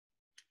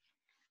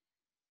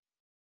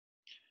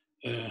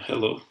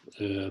Hello,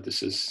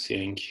 this is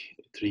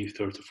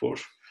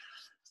CEng334.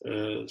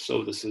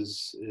 So this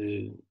is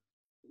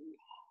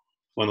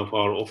one of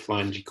our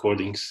offline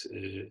recordings,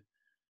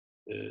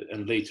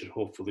 and later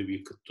hopefully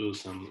we could do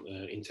some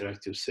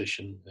interactive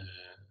session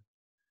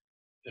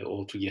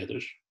all together.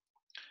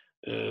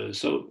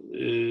 So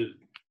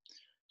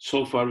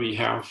far we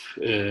have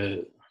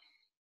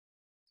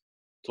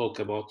talked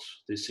about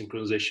the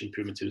synchronization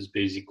primitives,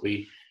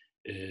 basically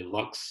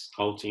locks,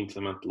 how to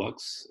implement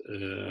locks,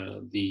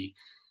 the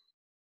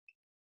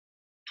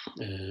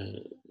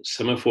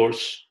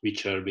semaphores,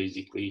 which are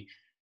basically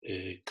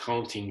a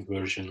counting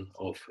version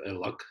of a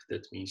lock.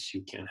 That means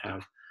you can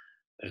have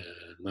a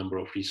number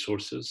of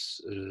resources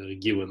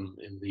given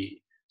in the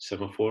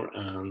semaphore,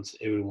 and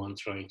everyone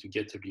trying to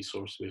get a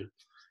resource will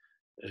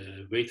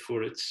wait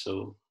for it,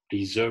 so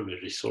reserve a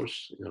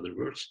resource, in other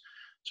words.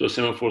 So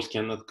semaphores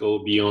cannot go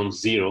beyond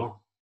 0,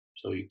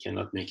 so you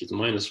cannot make it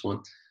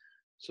 -1,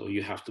 so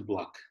you have to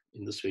block.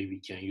 In this way we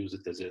can use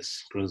it as a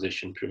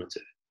synchronization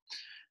primitive.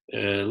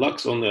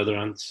 Locks, on the other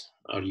hand,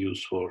 are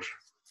used for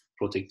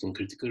protecting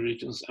critical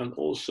regions, and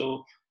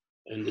also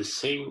in the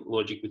same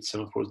logic with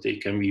semaphores, they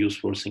can be used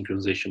for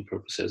synchronization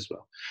purpose as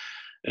well.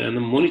 And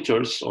the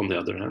monitors, on the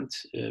other hand,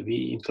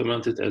 we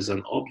implemented as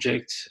an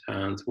object,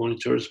 and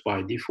monitors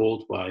by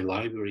default, by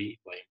library,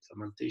 by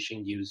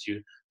implementation, gives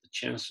you the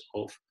chance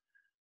of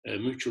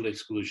mutual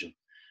exclusion.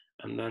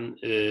 And then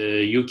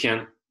you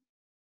can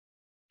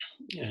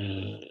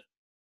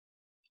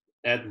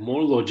add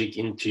more logic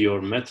into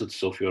your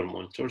methods of your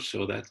monitor,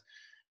 so that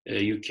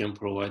you can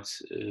provide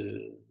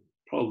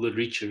probably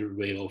richer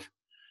way of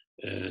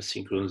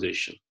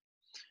synchronization.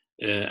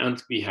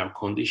 And we have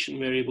condition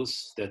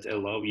variables that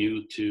allow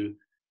you to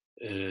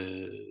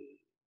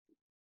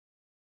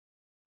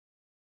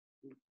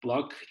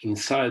block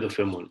inside of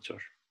a monitor.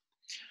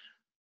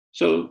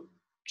 So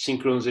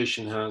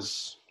synchronization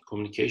has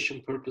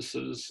communication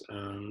purposes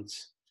and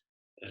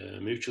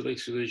mutual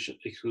exclusion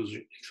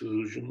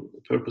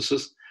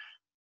purposes.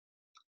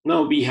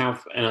 Now we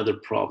have another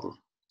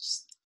problem.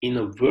 In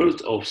a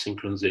world of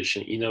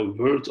synchronization, in a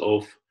world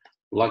of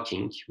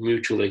blocking,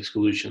 mutual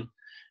exclusion,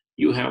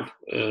 you have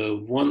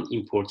one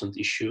important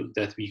issue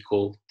that we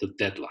call the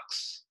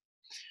deadlocks.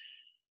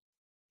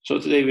 So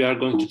today we are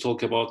going to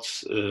talk about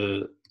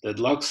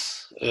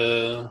deadlocks.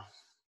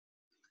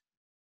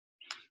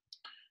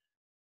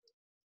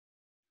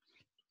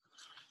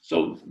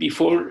 So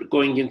before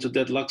going into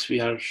deadlocks, we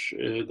are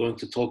going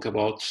to talk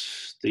about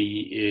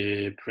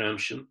the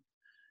preemption.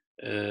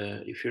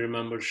 If you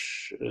remember,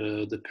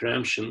 the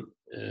preemption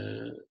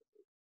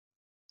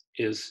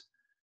is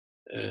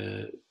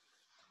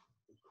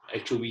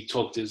actually, we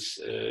talked this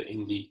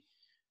in the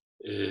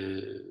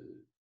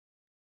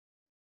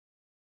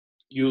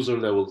user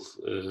level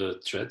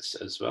threads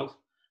as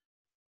well.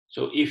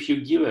 So if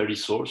you give a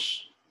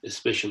resource,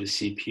 especially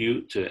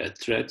CPU, to a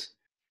thread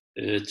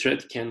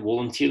can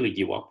voluntarily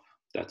give up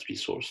that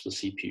resource, the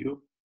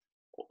CPU,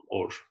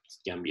 or it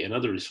can be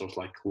another resource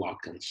like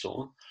lock and so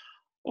on,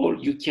 or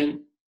you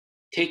can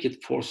take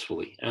it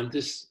forcefully, and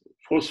this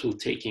forceful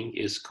taking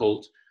is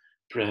called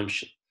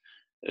preemption.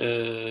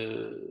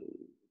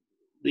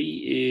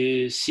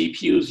 The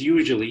CPUs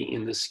usually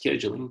in the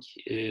scheduling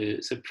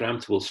is a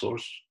preemptible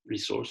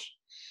resource.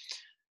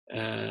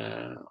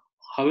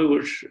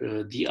 However,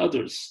 the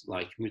others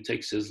like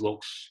mutexes,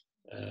 locks,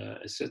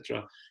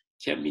 etc.,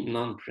 can be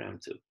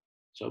non-preemptive.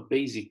 So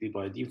basically,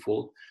 by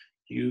default,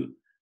 you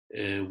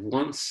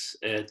once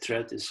a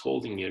thread is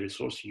holding a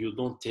resource, you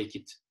don't take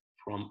it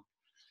from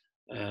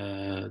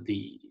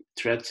the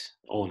thread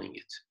owning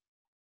it.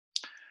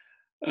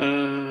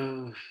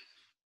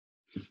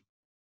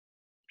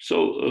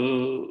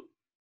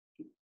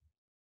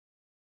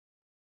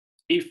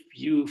 If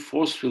you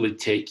forcefully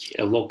take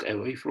a lock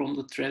away from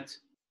the thread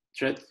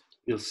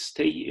will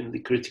stay in the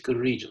critical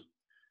region,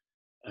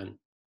 and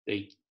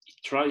it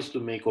tries to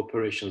make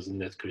operations in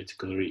that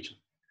critical region.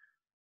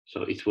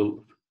 So it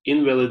will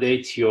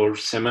invalidate your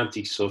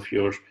semantics of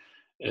your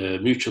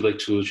mutual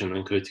exclusion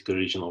and critical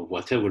region, or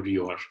whatever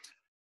you are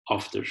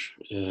after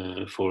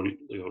for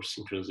your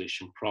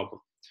synchronization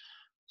problem.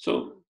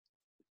 So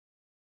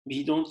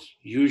we don't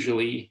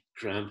usually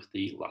preempt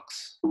the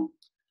locks,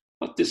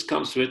 but this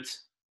comes with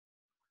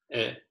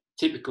a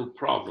typical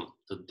problem,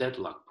 the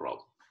deadlock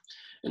problem.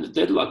 In the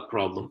deadlock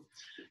problem,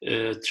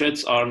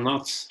 threads are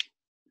not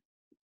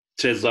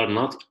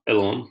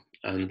alone,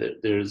 and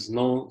there is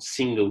no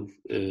single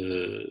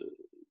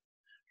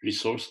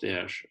resource they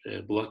are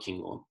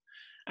blocking on.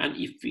 And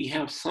if we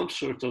have some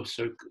sort of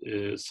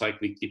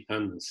cyclic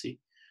dependency,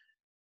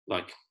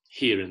 like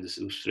here in this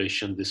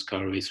illustration, this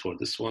car waits for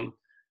this one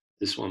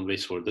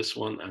waits for this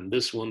one, and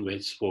this one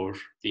waits for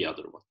the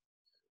other one.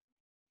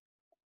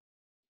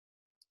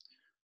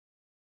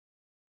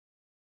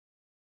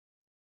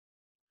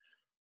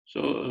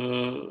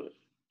 So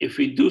if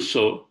we do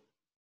so,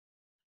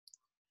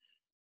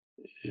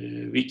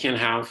 we can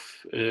have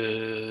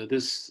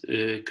this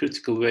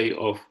critical way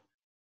of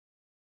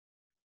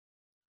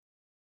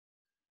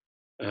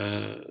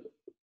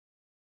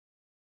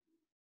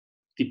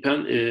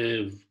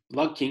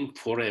blocking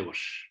forever.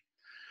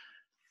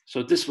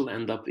 So this will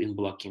end up in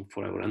blocking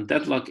forever. And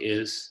deadlock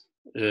is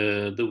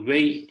the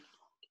way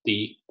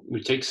the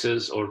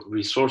mutexes or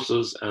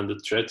resources and the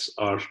threads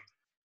are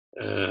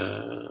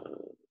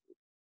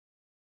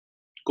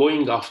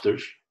going after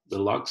the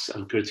locks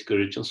and critical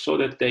regions so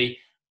that they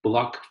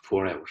block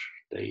forever.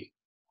 They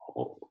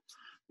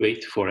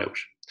wait forever.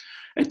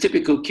 A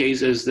typical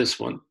case is this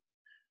one.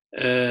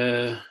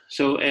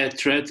 So a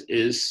thread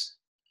is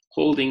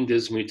holding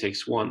this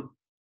mutex 1,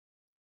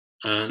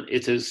 and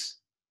it is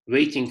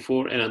waiting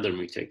for another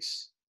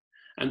mutex.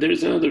 And there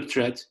is another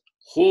thread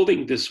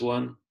holding this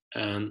one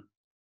and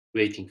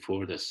waiting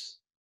for this.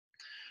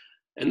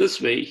 In this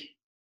way,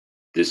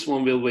 this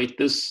one will wait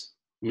this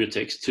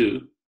mutex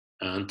 2,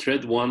 and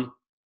thread 1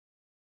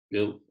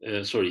 will,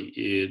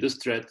 this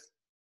thread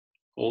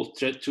holds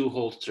thread 2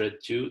 holds thread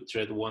 2,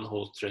 thread 1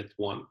 holds thread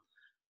 1,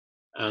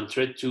 and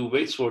thread 2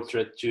 waits for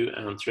thread 2,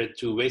 and thread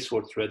 2 waits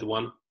for thread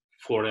 1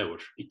 forever,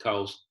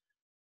 because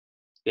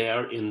they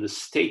are in the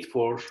state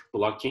for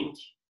blocking,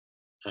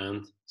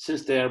 and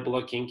since they are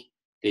blocking,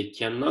 they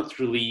cannot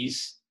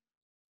release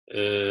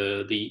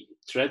the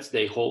threads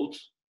they hold,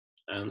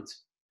 and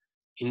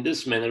in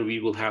this manner we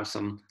will have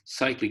some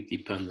cyclic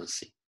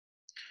dependency.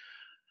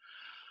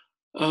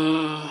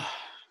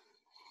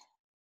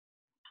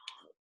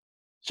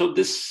 So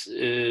this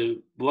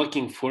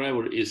blocking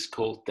forever is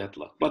called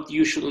deadlock, but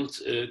you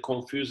shouldn't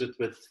confuse it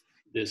with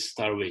this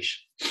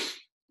starvation.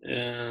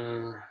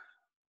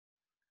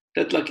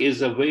 Deadlock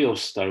is a way of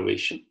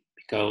starvation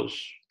because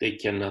they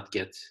cannot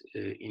get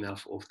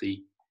enough of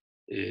the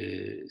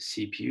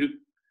CPU.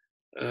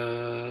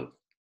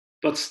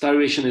 But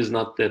starvation is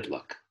not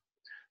deadlock.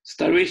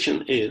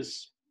 Starvation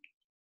is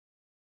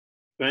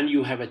when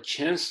you have a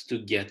chance to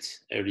get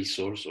a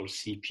resource or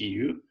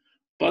CPU,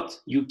 but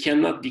you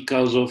cannot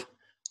because of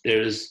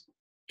there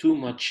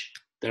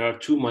are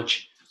too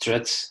much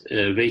threads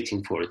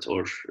waiting for it,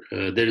 or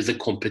there is a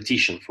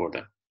competition for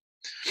them.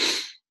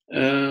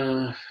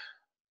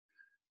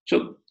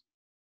 So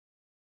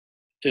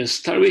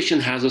starvation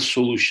has a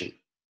solution.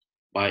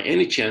 By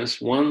any chance,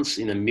 once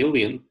in a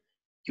million,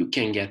 you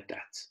can get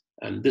that.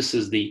 And this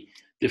is the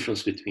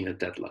difference between a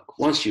deadlock.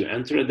 Once you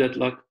enter a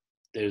deadlock,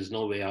 there is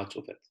no way out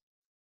of it.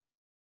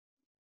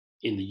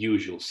 In the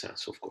usual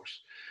sense, of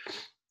course.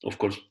 Of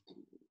course,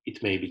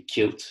 it may be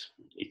killed,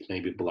 it may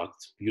be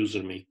blocked,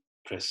 user may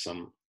press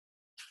some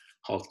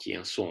hotkey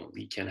and so on.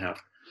 We can have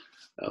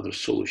other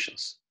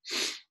solutions.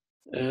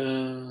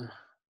 And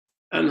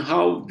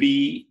how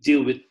we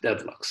deal with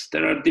deadlocks.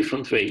 There are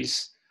different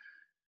ways.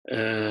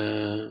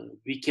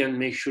 We can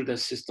make sure that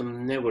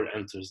system never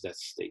enters that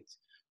state.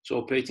 So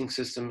operating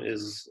system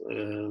is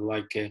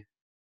like a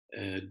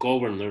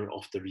governor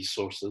of the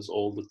resources,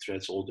 all the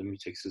threads, all the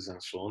mutexes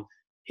and so on.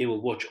 He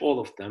will watch all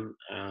of them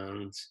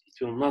and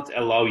it will not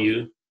allow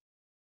you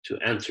to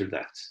enter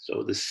that.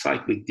 So the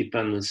cyclic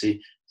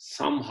dependency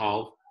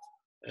somehow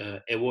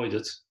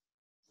avoided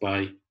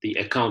by the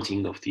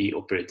accounting of the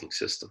operating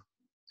system.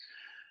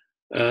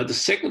 The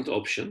second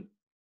option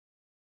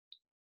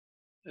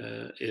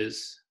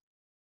is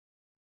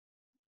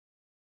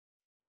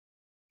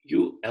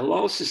you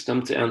allow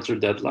system to enter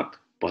deadlock,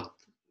 but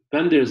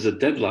when there's a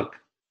deadlock,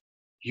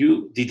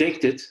 you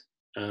detect it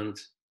and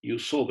you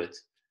solve it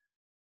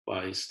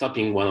by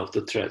stopping one of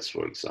the threads,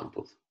 for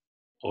example,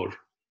 or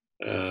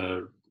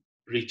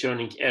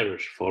returning error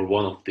for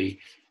one of the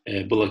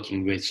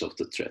blocking waits of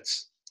the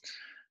threads.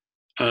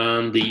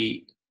 And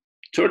the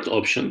third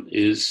option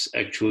is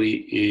actually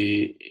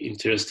an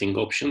interesting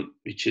option,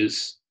 which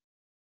is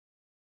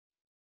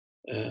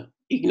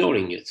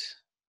ignoring it.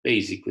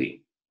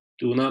 Basically,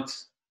 do not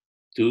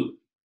do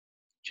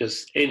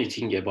just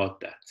anything about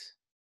that.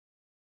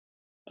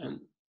 And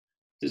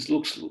this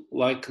looks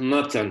like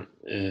not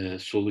a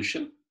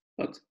solution,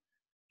 but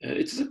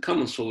it is a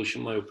common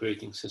solution by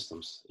operating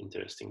systems,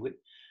 interestingly,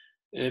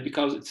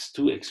 because it's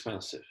too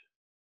expensive.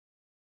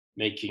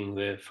 Making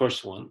the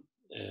first one,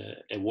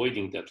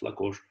 avoiding deadlock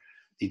or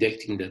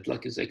detecting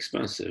deadlock, is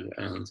expensive,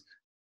 and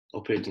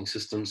operating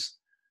systems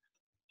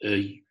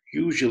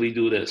usually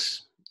do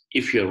this.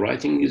 If you're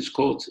writing this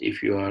code,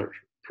 if you are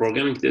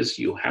programming this,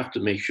 you have to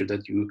make sure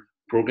that you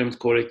program it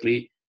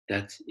correctly,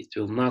 that it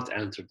will not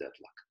enter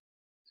deadlock.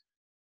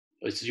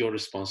 It's your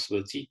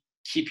responsibility.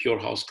 Keep your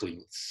house clean.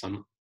 It's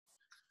some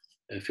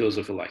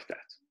philosophy like that.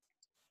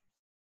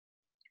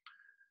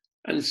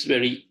 And it's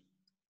very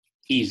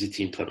easy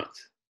to implement.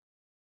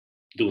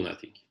 Do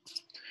nothing.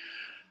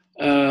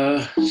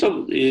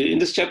 So in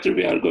this chapter,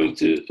 we are going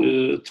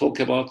to talk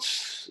about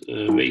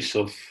ways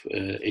of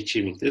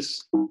achieving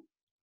this.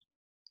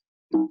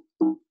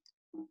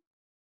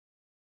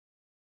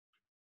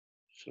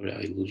 Sorry,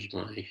 I lose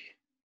my...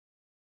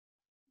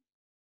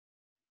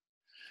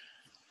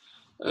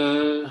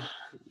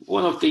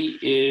 one of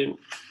the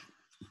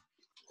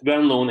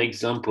well-known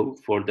example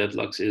for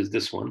deadlocks is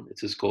this one.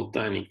 It is called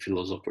dynamic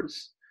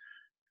philosophers.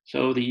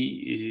 So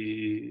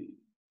the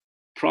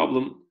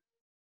problem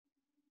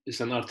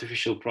is an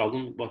artificial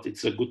problem, but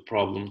it's a good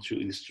problem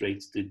to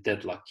illustrate the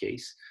deadlock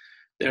case.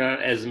 There are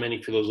as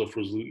many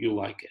philosophers you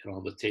like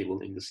around the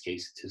table. In this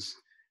case, it is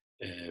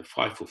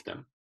 5 of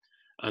them.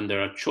 And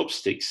there are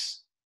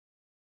chopsticks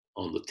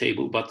on the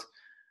table, but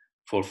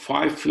for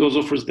 5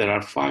 philosophers, there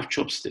are 5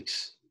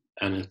 chopsticks.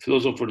 And a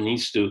philosopher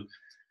needs 2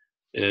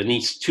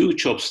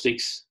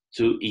 chopsticks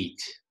to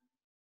eat.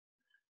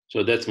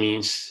 So that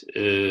means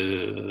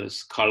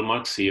Karl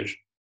Marx here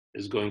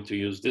is going to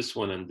use this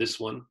one and this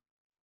one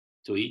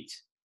to eat.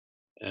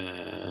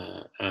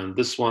 And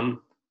this one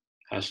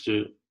has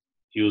to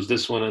use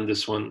this one and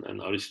this one,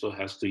 and Aristotle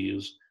has to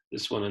use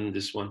this one and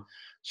this one.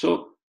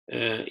 So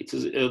it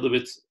is a little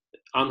bit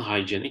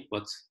unhygienic,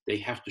 but they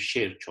have to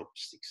share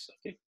chopsticks.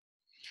 Okay.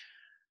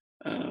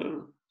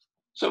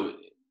 So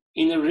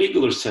in a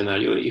regular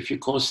scenario, if you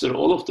consider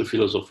all of the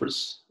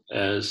philosophers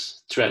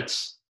as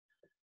threats,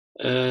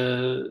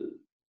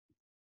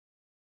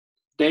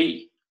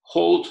 they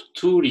hold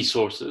 2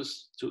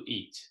 resources to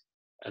eat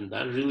and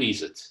then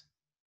release it.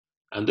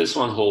 And this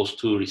one holds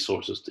 2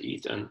 resources to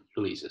eat and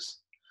release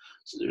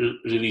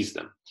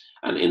them.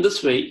 And in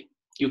this way,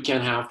 you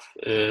can have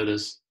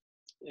this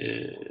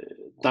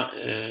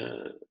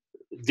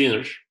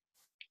dinner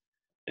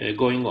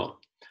going on.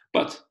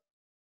 But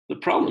the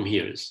problem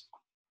here is,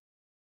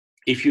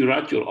 if you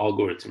write your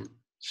algorithm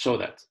so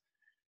that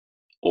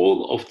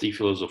all of the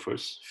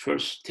philosophers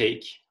first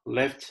take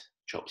left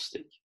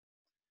chopstick,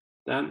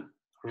 then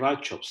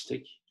right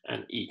chopstick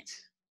and eat,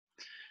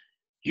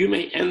 you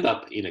may end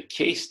up in a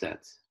case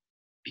that,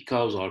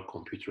 because our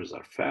computers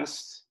are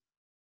fast,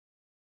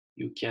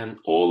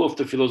 all of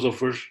the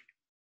philosophers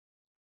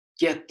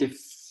get the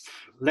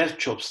left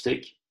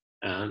chopstick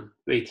and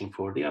waiting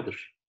for the other.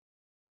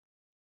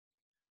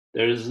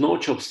 There is no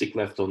chopstick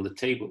left on the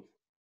table,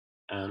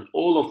 and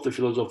all of the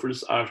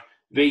philosophers are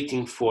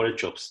waiting for a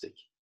chopstick.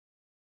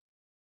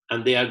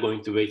 And they are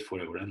going to wait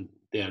forever, and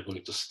they are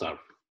going to starve.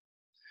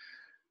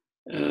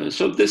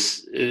 So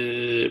this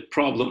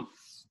problem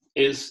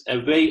is a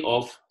way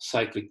of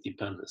cyclic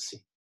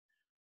dependency.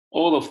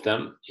 All of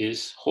them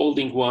is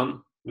holding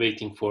one,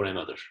 waiting for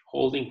another,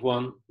 holding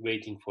one,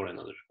 waiting for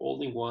another,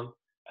 holding one,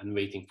 and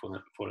waiting for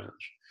another.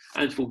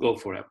 And it will go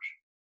forever.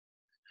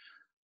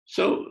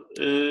 So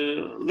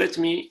let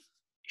me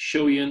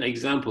show you an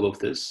example of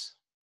this.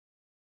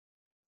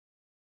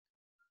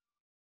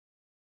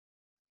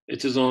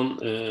 It is on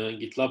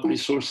GitLab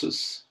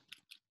resources.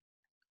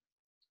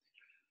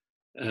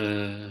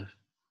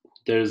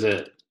 There's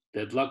a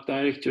Deadlock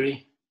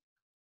directory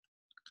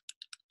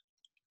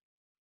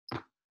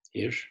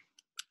here.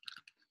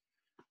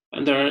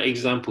 And there are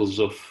examples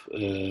of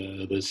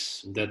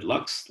this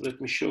Deadlocks.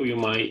 Let me show you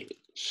my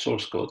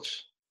source code.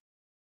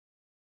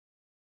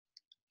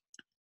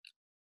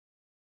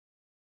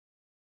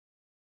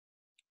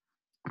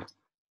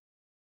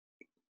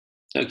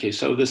 Okay,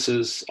 so this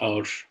is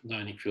our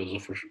dynamic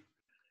philosopher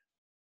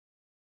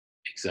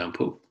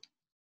example.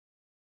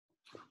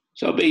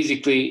 So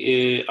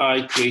basically,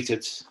 I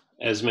created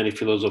as many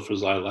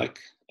philosophers I like,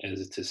 as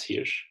it is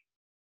here.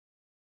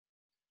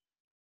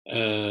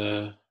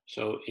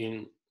 So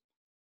in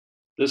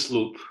this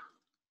loop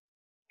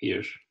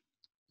here,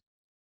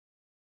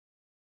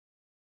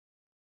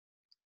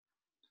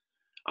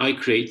 I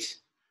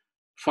create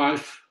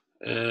 5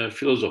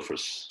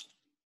 philosophers.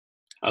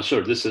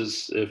 Sorry, this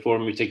is for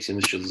mutex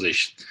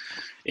initialization.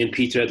 In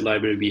pthread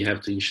library, we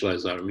have to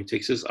initialize our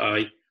mutexes.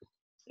 I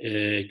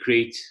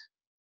create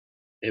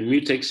a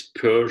mutex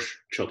per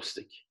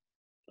chopstick.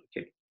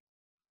 Okay.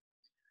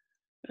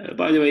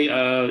 By the way,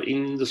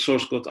 in the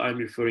source code, I'm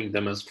referring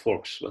them as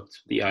forks, but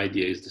the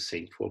idea is the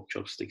same. Fork,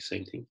 chopstick,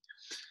 same thing.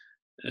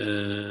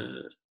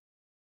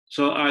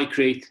 So I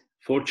create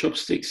 4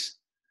 chopsticks,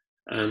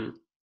 and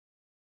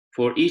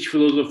for each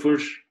philosopher,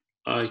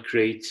 I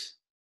create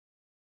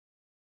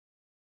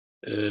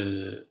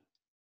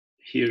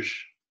here.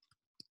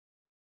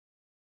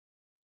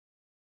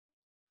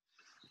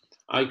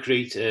 I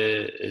create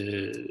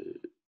a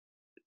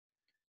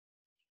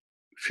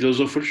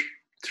philosopher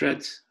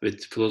thread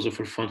with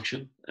philosopher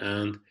function,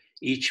 and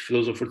each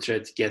philosopher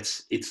thread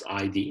gets its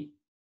ID.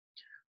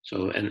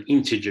 So an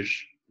integer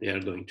they are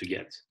going to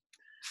get.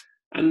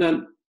 And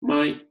then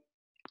my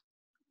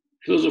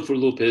philosopher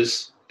loop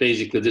is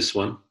basically this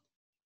one.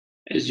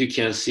 As you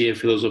can see, a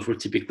philosopher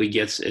typically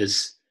gets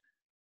its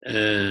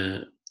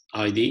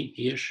ID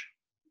here,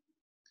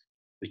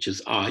 which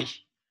is I,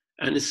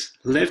 and its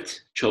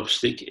left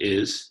chopstick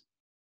is,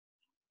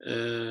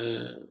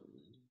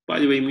 by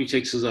the way,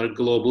 mutexes are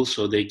global,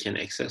 so they can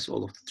access,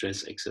 all of the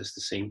threads access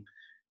the same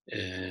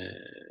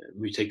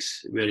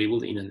mutex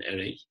variable in an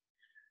array.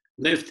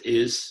 Left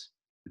is,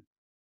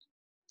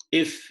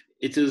 if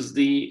it is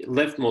the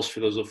leftmost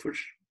philosopher,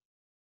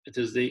 it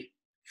is the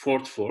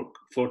 4th fork,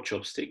 4th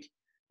chopstick.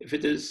 If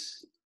it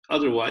is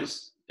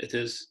otherwise, it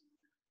is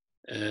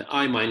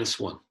I minus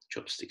 1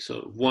 chopstick.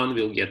 So 1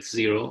 will get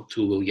 0,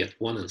 2 will get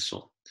 1, and so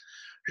on.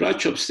 Right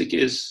chopstick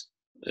is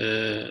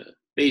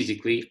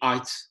basically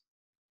ith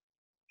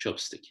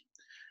chopstick.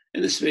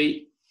 In this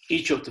way,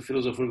 each of the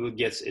philosopher will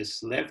get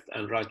its left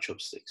and right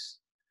chopsticks.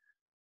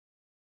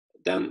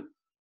 Then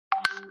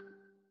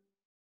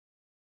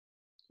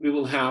we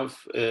will have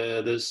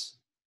this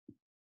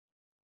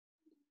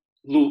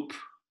loop,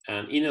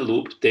 and in a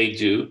loop they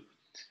do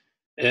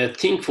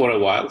think for a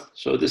while.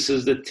 So this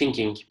is the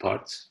thinking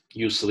part.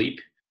 You sleep.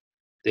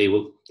 They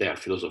are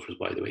philosophers,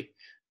 by the way.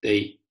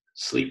 They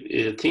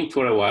sleep, think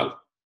for a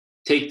while,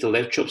 take the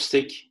left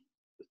chopstick,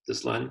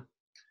 this line,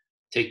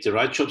 take the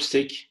right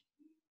chopstick,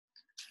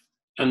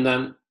 and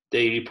then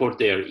they report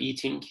they are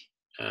eating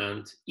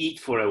and eat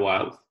for a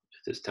while.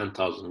 It is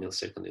 10,000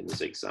 milliseconds in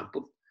this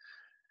example.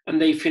 And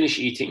they finish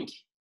eating.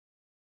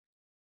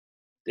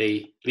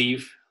 They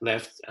leave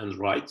left and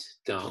right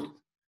down.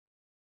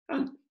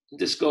 And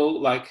this go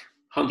like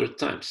 100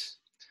 times.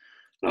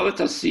 Now let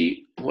us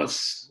see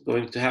what's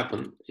going to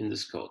happen in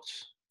this code.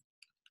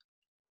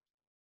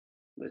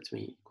 Let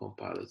me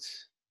compile it.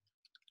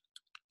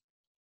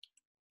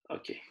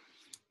 Okay.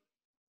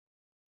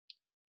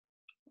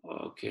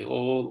 Okay,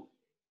 all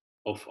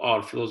of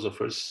our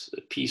philosophers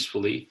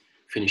peacefully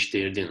finish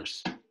their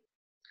dinners.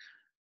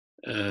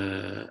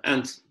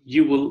 And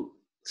you will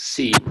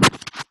see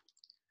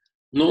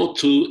no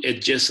two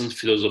adjacent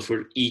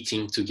philosophers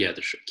eating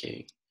together,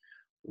 okay?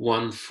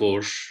 1,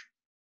 4,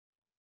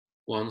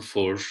 1,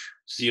 4,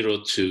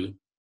 0, 2.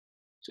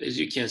 So as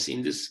you can see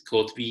in this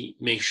code, we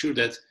make sure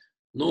that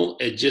no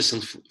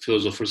adjacent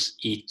philosophers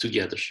eat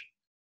together.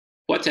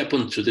 What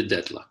happened to the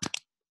deadlock?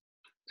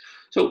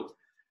 So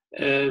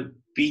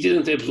we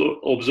didn't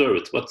observe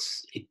it, but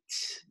it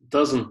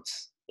doesn't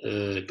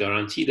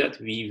guarantee that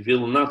we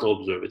will not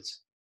observe it.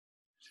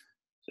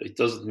 So it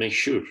doesn't make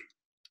sure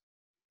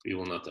we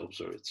will not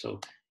observe it. So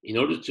in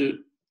order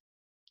to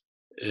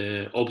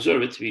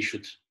observe it, we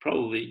should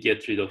probably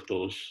get rid of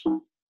those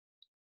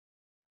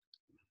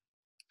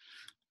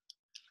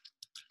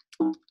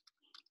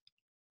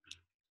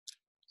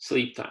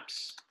sleep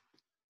times.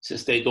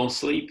 Since they don't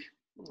sleep,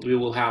 we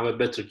will have a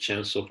better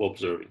chance of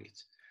observing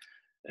it.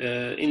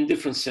 In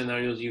different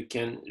scenarios, you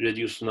can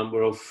reduce the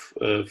number of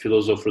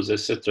philosophers,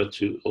 etc.,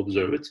 to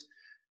observe it.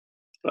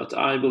 But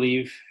I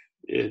believe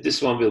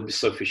this one will be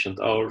sufficient.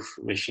 Our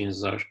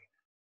machines are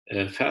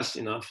fast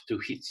enough to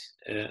hit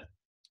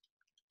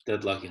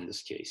deadlock in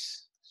this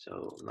case.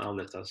 So now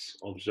let us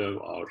observe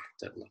our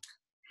deadlock.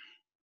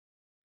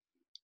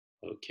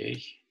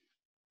 Okay.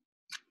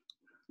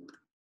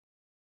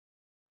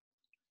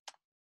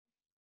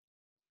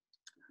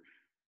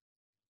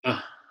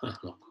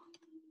 No.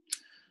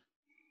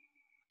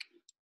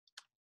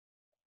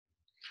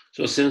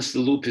 So since the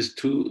loop is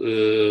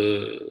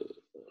too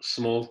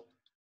small,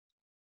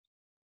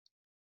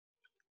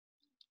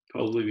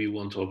 probably we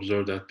want to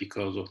observe that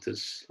because of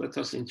this. Let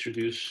us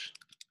introduce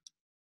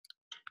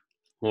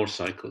more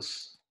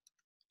cycles.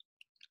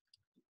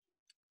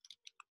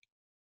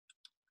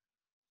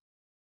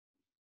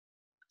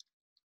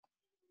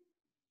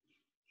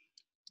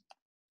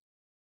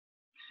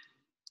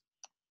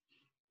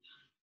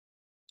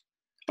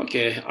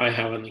 Okay, I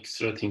have an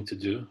extra thing to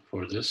do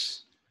for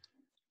this.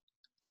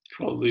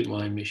 Probably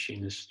my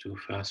machine is too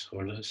fast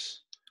for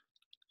this.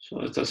 So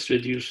let us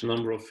reduce the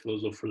number of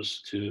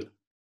philosophers to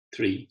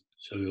 3.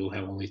 So we will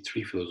have only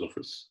 3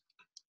 philosophers.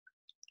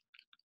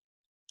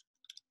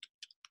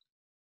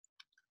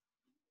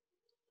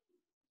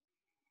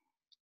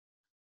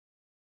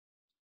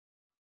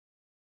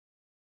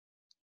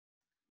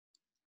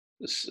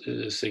 This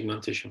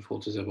segmentation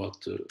fault is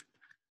about the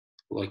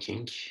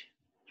blocking.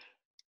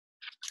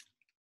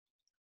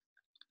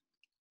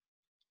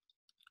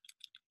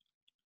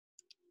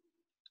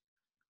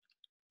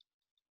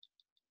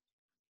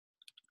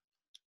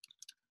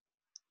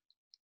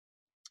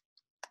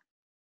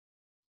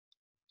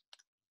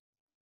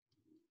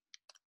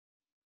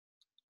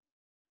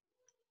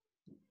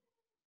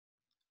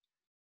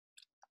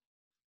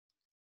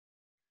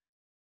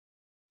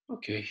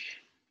 Okay.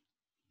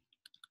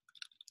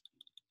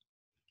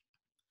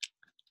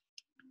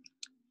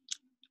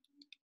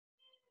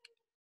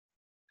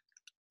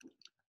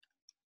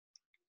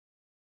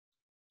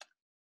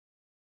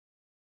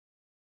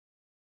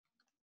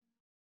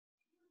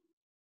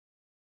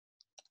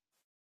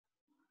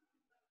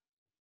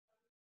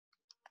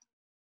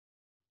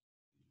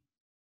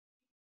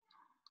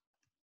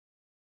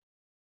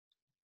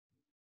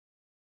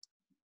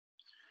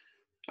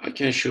 I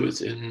can show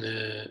it in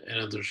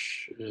another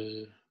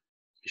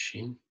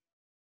machine.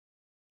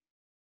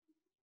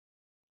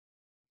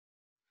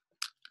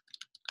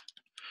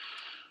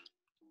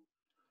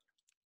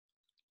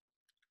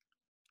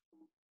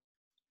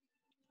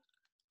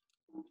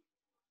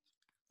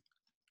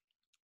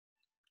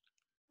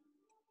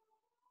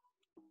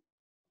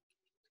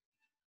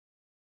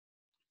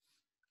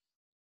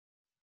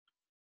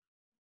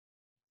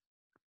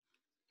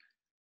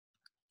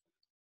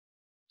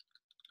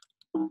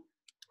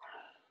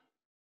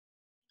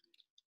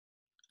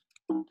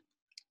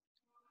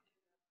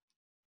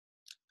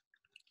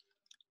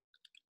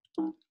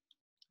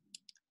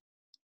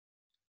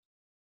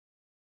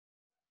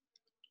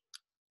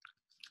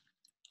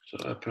 So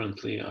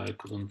apparently I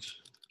couldn't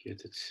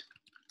get it.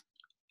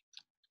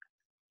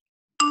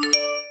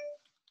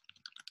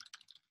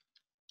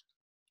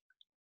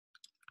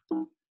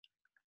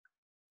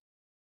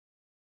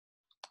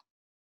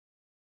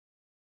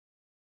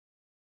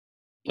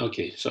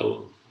 Okay,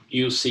 so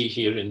you see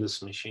here in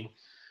this machine,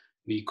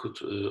 we could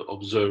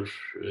observe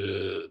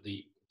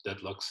the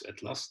deadlocks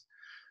at last.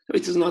 So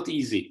it is not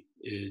easy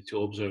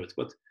to observe it,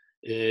 but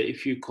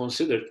if you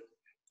consider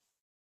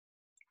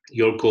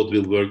your code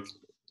will work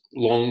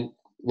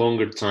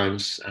longer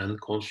times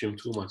and consume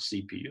too much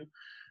CPU,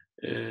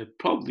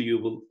 probably you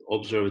will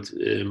observe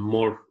it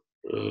more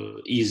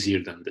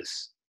easier than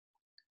this.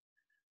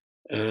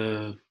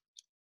 Let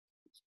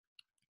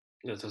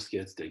us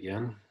get it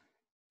again.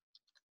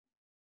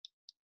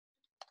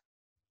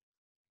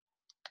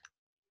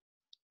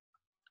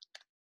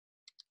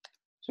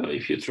 So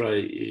if you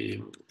try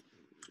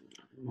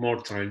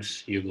more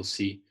times, you will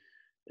see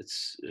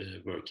it's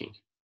working.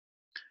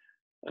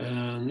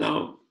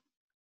 Now,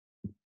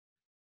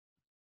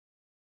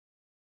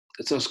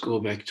 let us go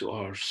back to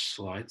our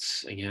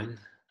slides again.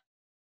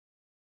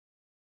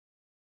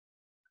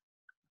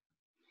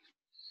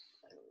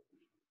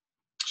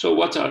 So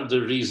what are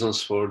the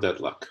reasons for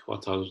deadlock?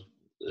 What are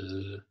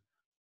the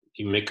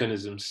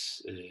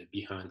mechanisms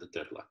behind the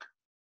deadlock?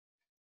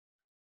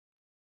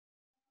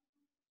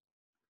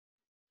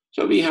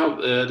 So we have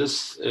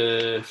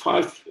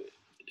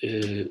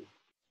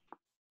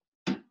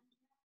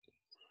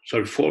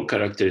four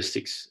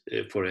characteristics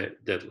for a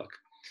deadlock.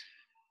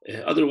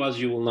 Otherwise,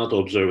 you will not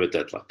observe a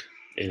deadlock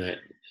in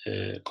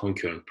a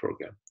concurrent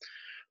program.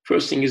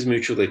 First thing is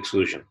mutual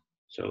exclusion.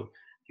 So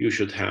you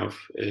should have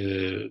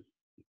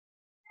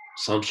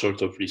some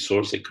sort of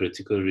resource, a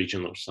critical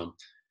region or some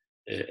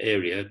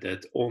area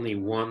that only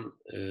one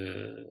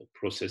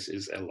process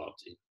is allowed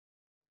in,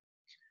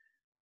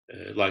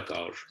 like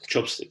our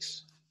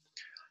chopsticks.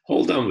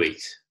 Hold and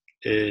wait.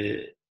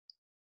 A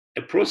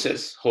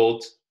process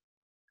holds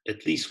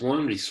at least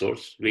one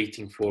resource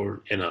waiting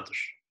for another.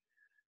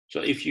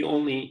 So if you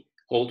only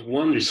hold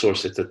one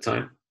resource at a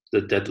time,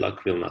 the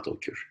deadlock will not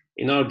occur.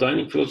 In our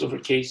dining philosopher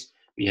case,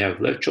 we have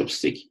left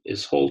chopstick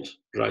is hold,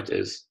 right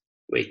as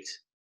waited.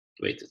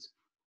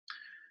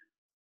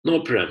 No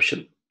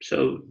preemption.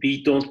 So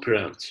we don't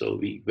preempt, so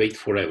we wait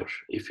forever.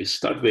 If we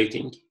start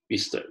waiting, we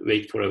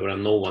wait forever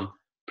and no one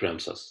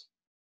preempts us.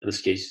 In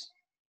this case,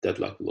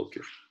 deadlock will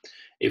occur.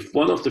 If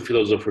one of the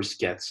philosophers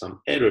gets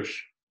some error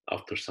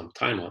after some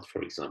timeout,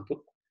 for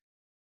example,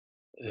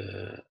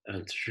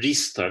 and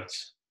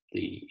restarts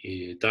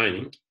the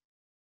dining,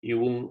 you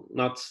will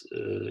not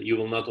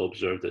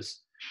observe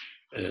this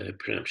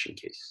preemption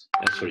case.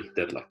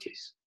 Deadlock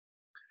case.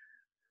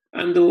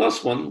 And the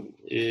last one,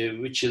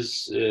 which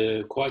is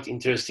quite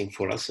interesting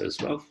for us as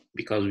well,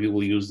 because we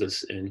will use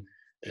this in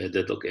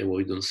deadlock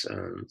avoidance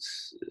and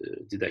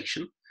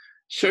detection,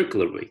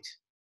 circular wait.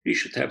 We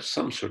should have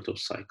some sort of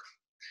cycle.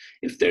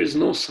 If there is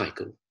no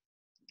cycle,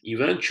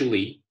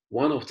 eventually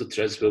one of the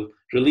threads will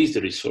release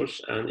the resource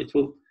and it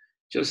will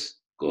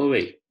just go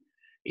away.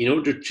 In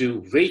order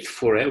to wait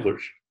forever,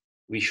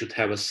 we should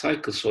have a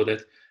cycle so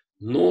that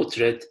no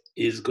thread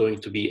is going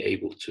to be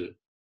able to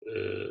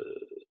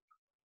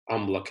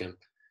unblock and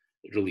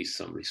release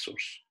some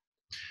resource.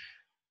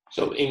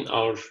 So in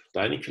our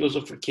dining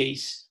philosopher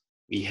case,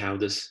 we have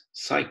this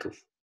cycle.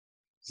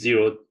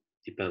 0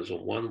 depends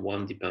on 1,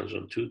 1 depends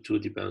on 2, 2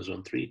 depends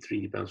on 3,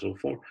 3 depends on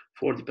 4,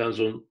 4 depends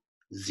on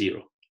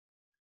 0.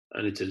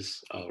 And it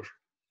is our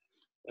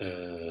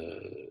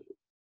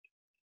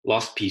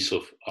last piece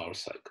of our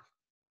cycle.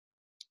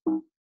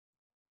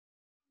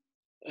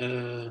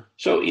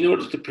 So in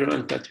order to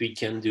prevent that, we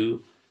can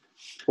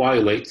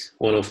violate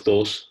one of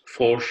those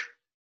four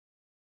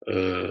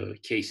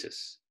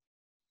cases.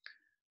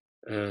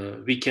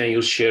 We can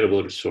use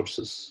shareable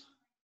resources.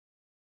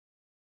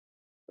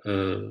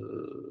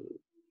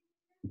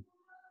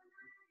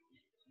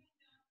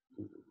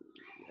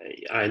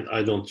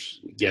 I don't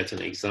get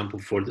an example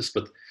for this,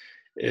 but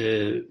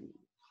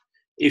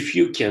if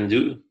you can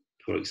do,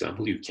 for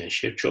example, you can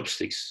share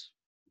chopsticks.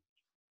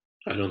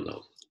 I don't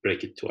know,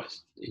 break it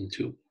twice in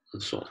two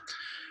and so on.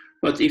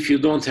 But if you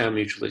don't have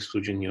mutual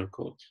exclusion in your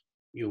code,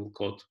 your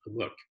code will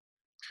work.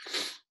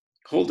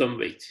 Hold and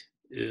wait.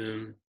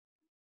 You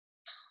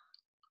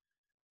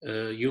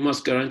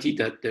must guarantee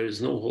that there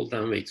is no hold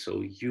and wait.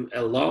 So you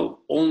allow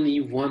only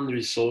one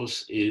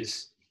resource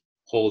is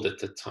hold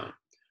at a time.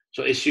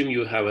 So assume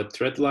you have a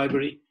thread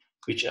library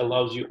which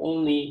allows you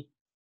only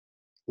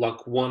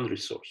lock one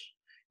resource.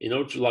 In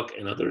order to lock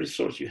another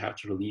resource, you have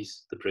to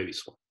release the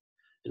previous one.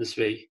 In this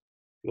way,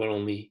 you are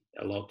only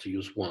allowed to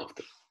use one of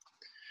them.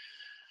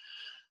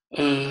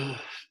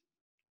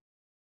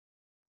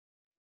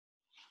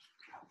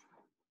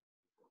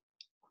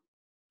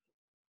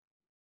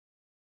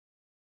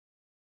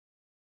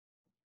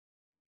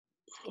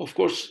 Of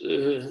course,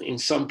 in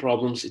some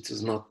problems, it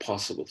is not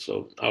possible.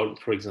 So,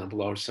 for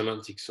example, our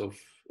semantics of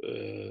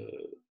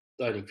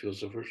dining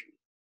philosopher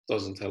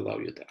doesn't allow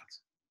you that.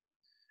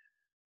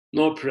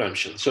 No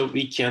preemption. So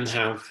we can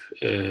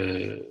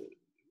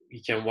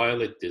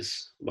violate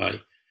this by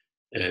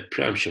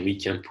preemption. We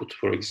can put,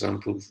 for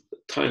example,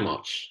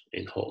 timeouts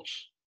in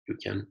holds. You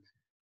can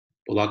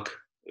block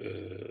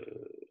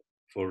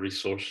for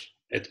resource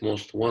at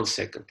most 1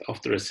 second.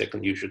 After a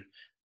second, you should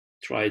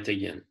try it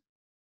again.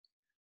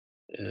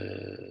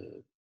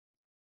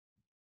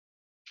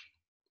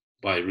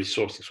 by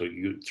resourcing. So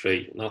you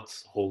trade, not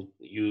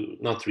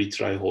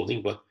retry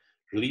holding, but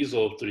release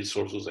all of the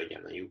resources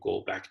again, and you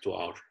go back to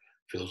our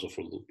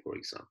philosopher loop, for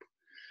example.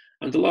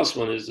 And the last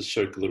one is the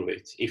circular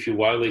wait. If you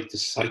violate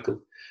this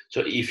cycle,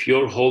 so if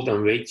your hold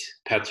and wait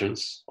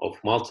patterns of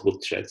multiple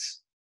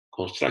threads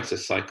constructs a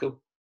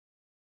cycle,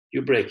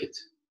 you break it,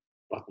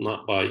 but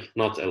not by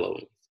not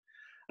allowing it.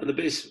 And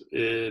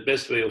the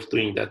best way of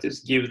doing that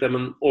is give them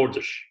an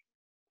order.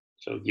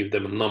 So give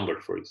them a number,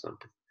 for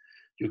example.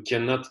 You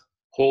cannot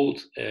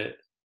hold a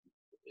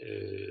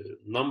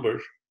number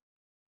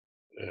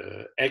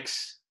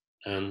X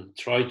and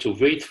try to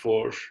wait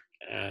for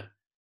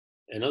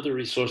another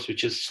resource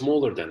which is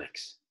smaller than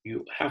X.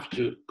 You have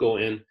to go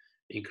in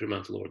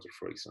incremental order,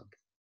 for example.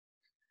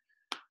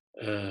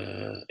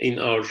 In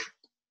our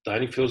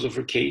dynamic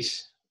philosopher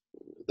case,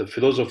 the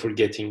philosopher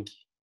getting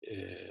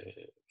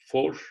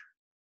 4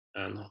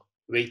 and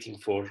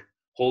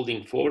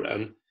holding 4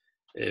 and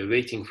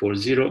waiting for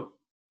 0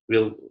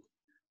 will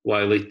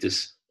violate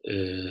this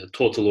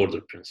total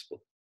order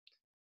principle.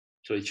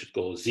 So it should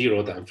go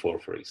 0 then 4,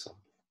 for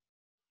example.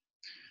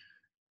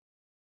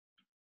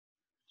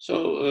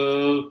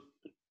 So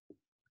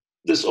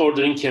this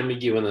ordering can be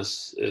given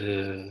as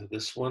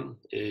this one.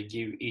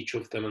 Give each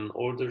of them an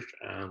order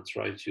and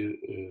try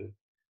to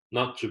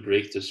not to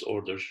break this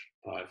order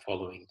by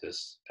following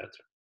this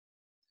pattern.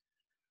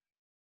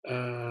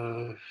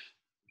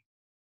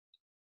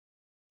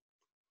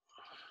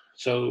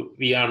 So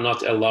we are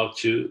not allowed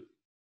to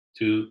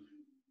do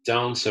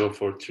down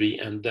 743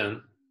 and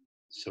then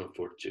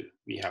 742.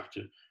 We have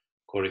to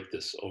correct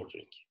this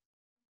ordering.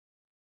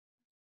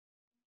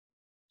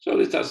 So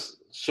let us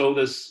solve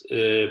this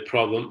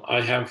problem.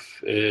 I have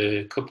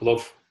a couple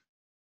of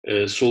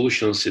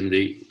solutions in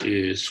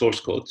the source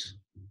code.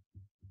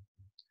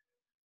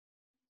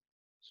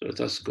 So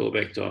let us go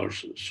back to our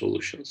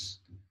solutions.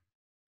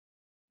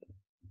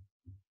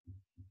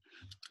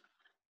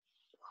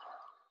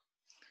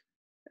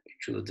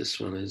 Actually, this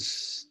one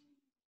is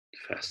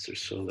faster,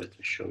 so let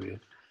me show you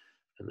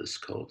in this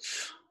code.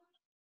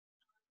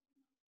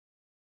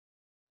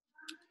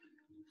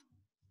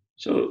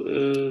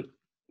 So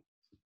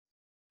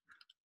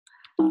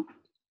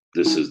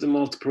this is the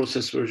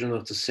multi-process version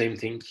of the same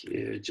thing,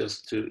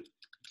 just to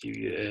give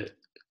you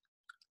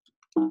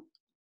an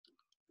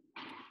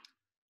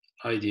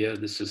idea.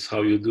 This is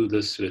how you do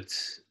this with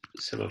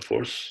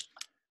semaphores.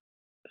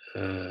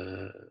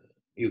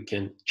 You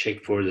can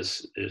check for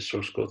this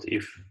source code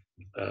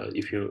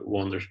if you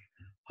wonder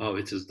how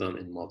it is done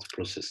in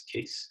multi-process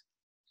case.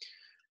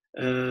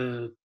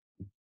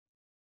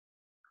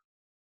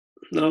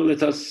 Now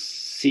let us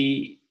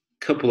see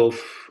a couple of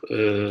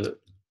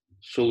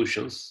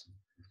solutions.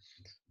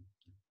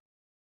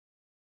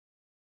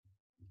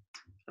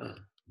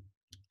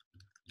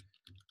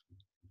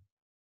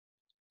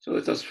 So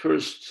let us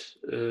first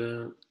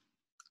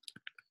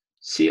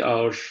see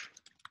our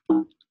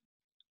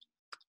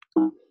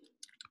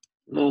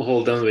no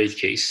hold and wait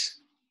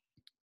case.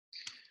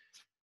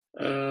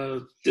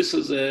 This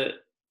is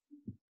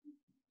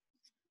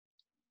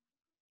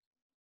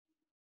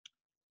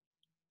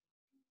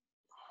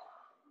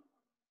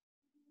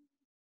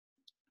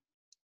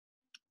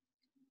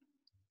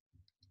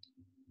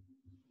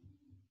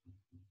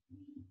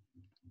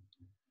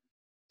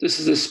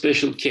a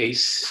special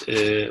case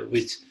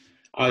with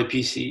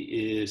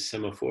IPC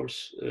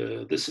semaphores.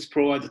 This is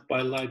provided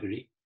by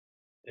library.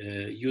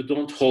 You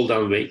don't hold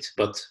and wait,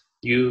 but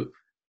you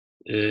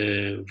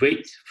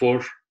wait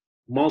for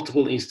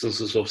multiple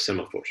instances of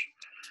semaphores.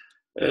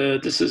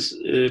 This is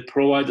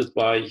provided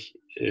by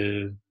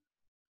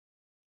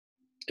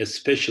a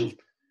special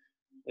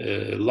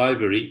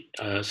library,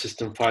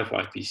 System 5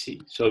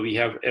 IPC. So we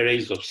have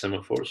arrays of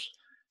semaphores,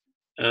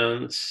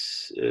 and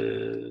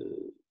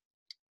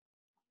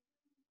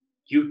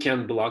you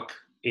can block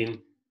in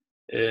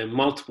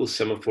multiple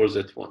semaphores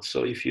at once.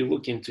 So if you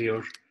look into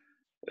your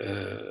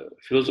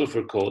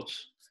philosopher code,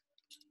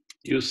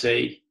 you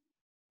say,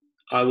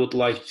 I would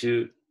like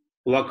to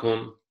block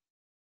on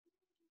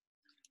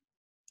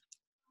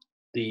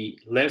the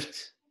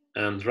left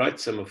and right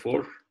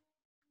semaphore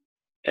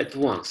at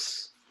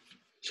once.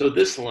 So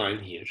this line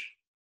here,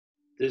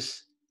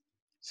 this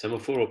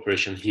semaphore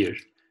operation here,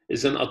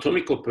 is an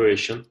atomic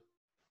operation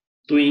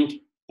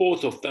doing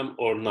both of them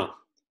or none.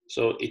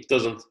 So it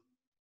doesn't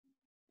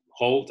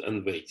hold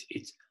and wait.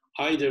 It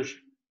either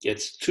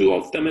gets 2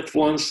 of them at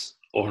once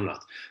or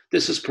not.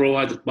 This is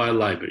provided by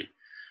library,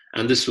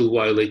 and this will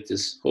violate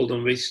this hold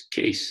and wait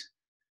case.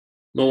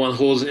 No one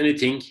holds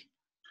anything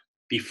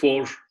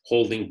before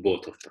holding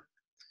both of them.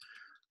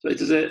 So it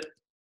is a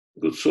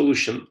good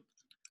solution.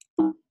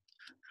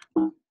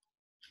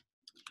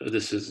 So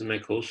this is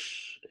macOS.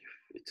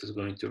 If it is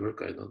going to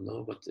work, I don't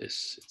know, but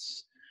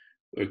it's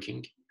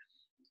working.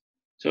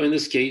 So in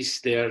this case,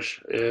 they are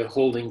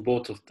holding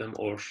both of them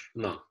or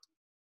none.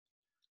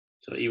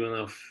 So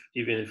even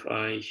if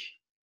I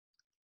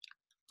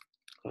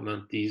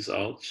comment these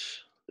out,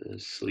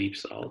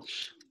 sleeps out.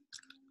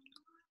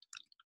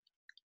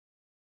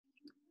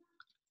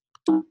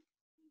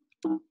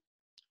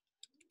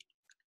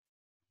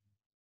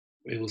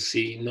 we will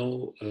see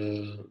no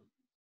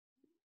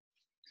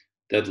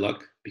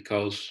deadlock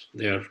because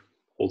they are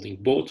holding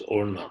both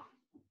or none.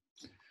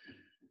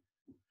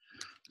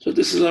 So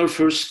this is our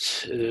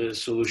first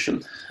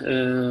solution.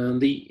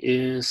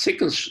 The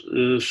second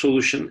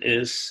solution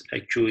is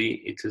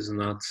actually it is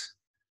not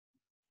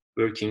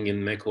working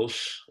in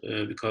macOS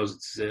because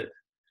it's a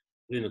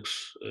Linux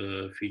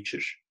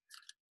feature.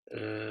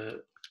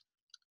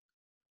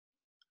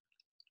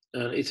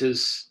 And it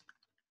is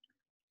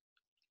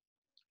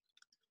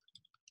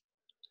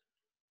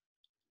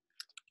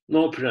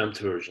no preempt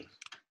version.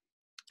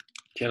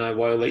 Can I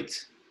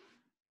violate?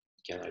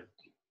 Can I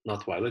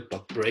not violate,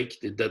 but break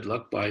the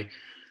deadlock by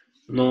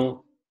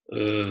no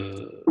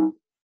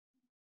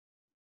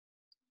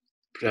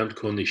preempt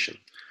condition?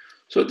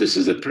 So this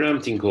is a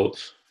preempting code.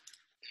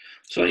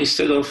 So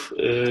instead of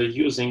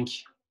using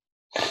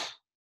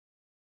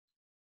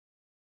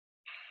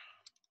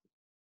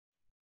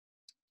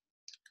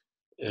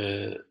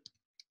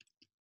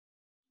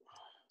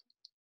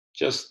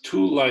just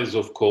two lines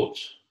of code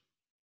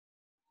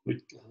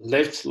with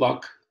left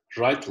lock,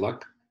 right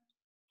lock,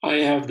 I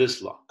have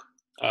this lock.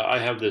 I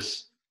have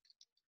this.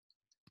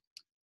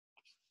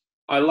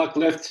 I lock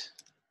left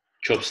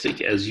chopstick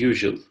as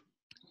usual.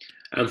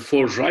 And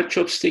for right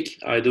chopstick,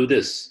 I do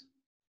this.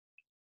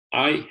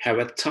 I have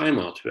a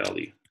timeout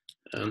value.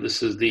 And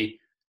this is the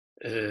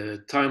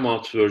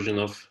timeout version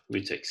of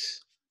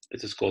Vitex.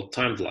 It is called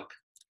timed lock.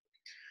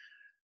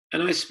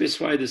 And I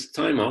specify this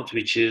timeout,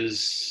 which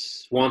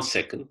is 1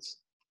 second.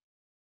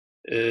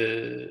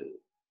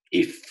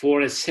 If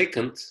for a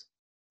second,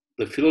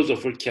 the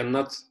philosopher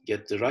cannot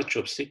get the right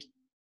chopstick,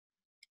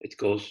 it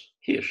goes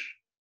here.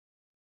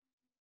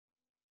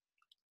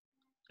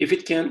 If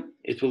it can,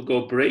 it will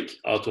go break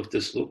out of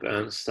this loop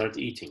and start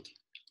eating.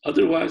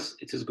 Otherwise,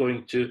 it is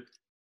going to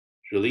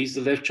release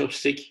the left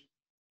chopstick,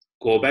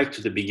 go back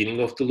to the beginning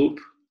of the loop,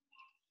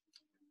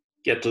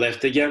 get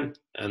left again,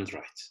 and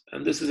right.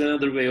 And this is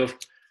another way of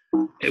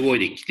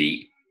avoiding.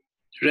 The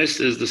rest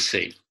is the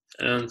same.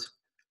 And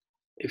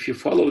if you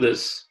follow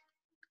this,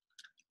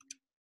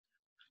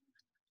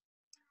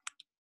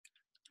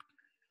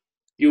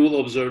 you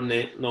will observe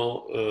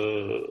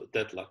no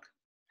deadlock.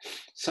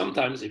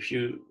 Sometimes if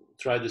you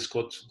try this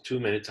code too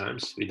many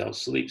times without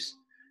sleeps,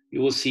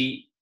 you will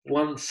see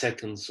 1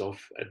 second of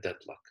a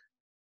deadlock.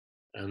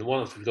 And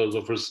one of the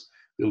philosophers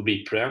will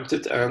be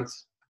preempted and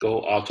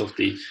go out of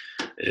the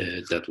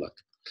deadlock.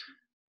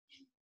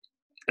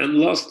 And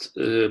last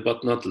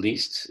but not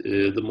least,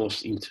 the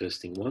most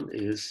interesting one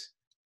is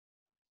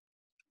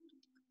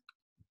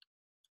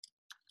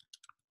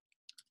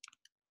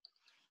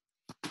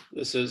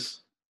this is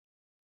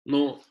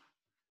no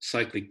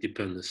cyclic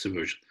dependency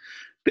version.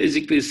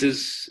 Basically, this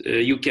is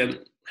you can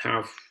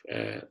have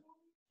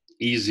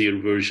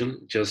easier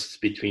version just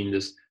between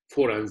this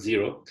 4 and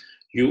 0.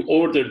 You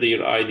order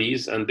their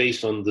IDs, and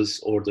based on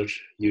this order,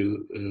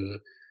 you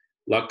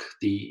lock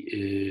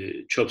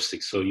the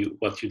chopstick. So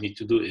what you need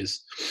to do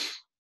is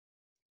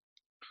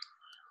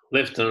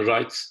left and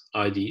right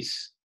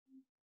IDs.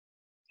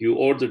 You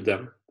order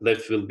them.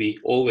 Left will be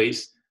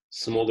always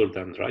smaller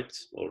than right,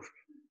 or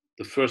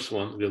the first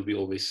one will be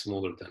always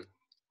smaller than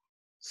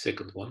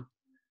second one.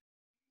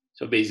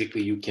 So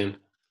basically, you can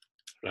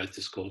write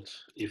this code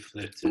if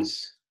left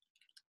is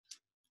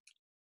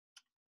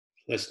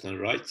less than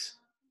right.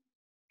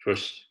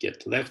 First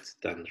get left,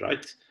 then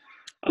right.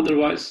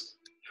 Otherwise,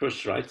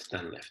 first right,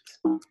 then left.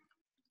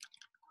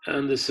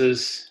 And this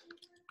is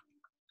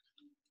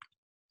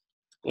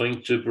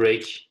going to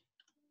break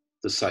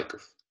the cycle.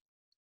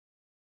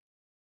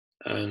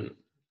 And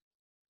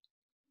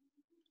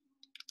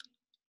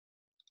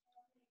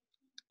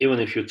even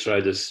if you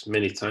try this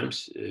many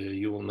times,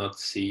 you will not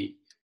see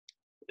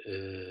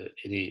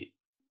any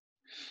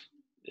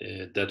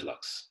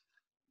deadlocks.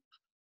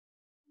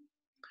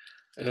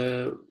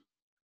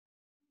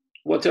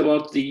 What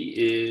about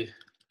the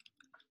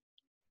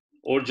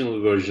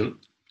original version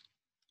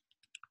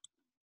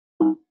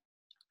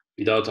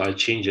without I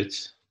change it?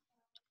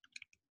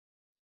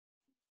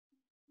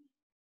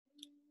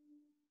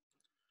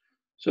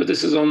 So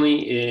this is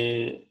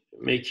only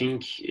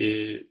making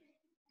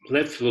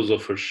left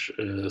philosopher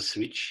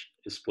switch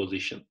its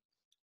position.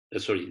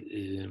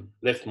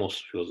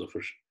 Leftmost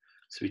philosopher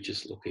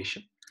switches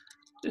location.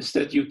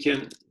 Instead, you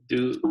can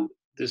do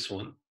this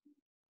one.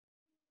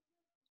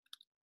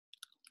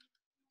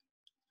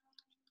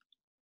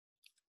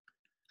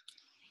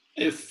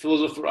 If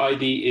philosopher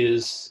ID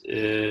is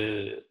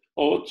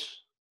odd,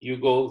 you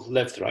go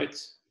left-right.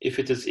 If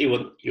it is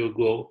even, you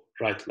go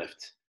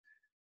right-left.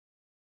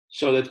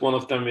 So that one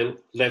of them will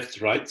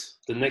left-right,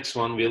 the next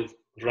one will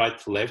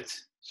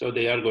right-left. So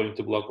they are going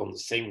to block on the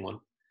same one.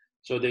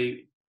 So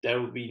there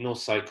will be no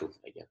cycle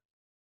again,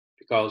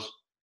 because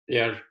they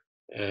are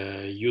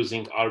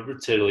using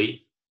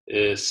arbitrarily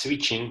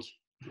switching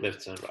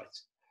left and right.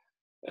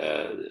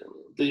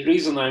 The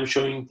reason I'm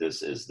showing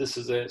this is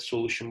a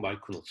solution by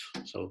Knut.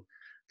 So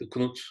the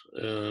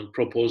Knut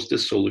proposed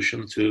this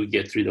solution to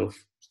get rid of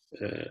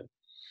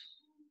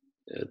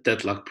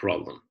deadlock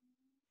problem.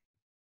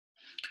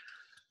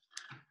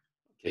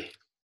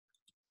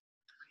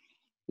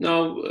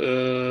 Now,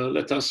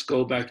 let us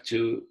go back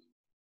to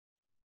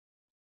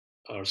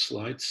our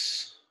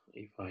slides,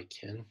 if I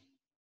can.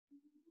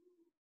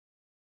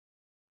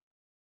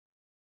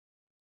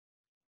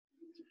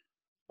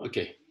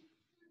 Okay.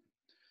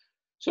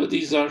 So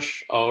these are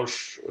our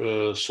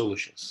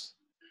solutions.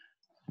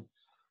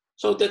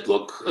 So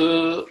deadlock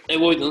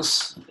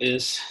avoidance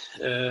is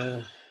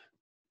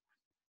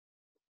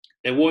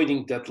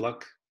avoiding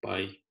deadlock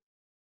by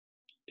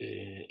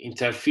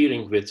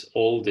interfering with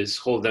all these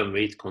hold and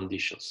wait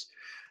conditions,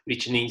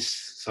 which needs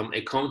some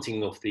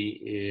accounting of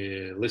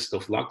the list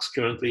of locks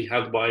currently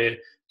held by a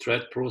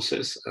thread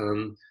process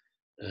and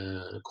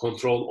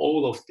control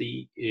all of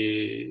the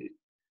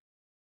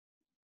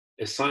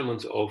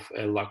assignment of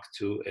a lock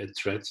to a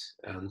thread,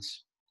 and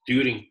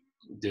during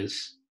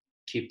this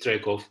keep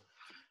track of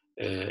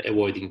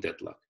avoiding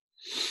deadlock.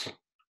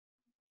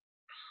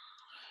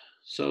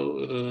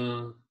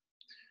 So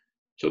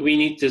we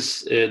need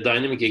this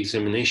dynamic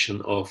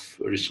examination of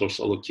resource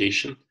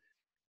allocation,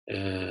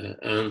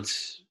 and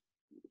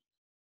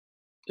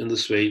in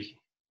this way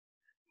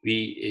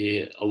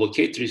we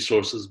allocate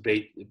resources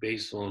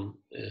based on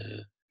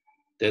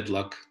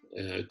deadlock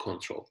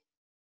control.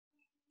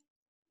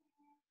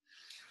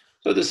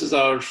 So this is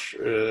our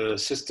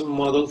system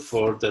model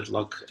for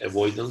deadlock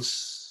avoidance.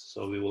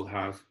 So we will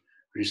have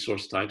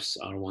resource types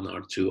R1,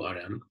 R2,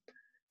 Rm,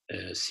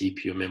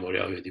 CPU,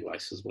 memory, IO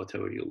devices,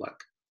 whatever you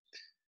like.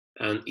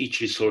 And each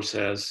resource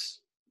has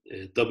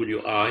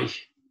Wi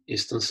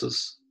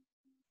instances,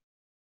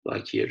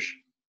 like here.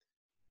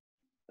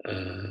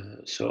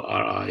 So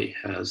Ri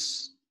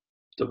has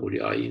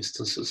Wi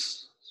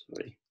instances,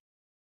 sorry.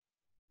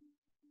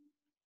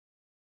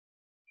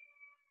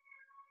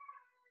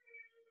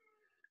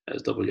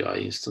 As Wi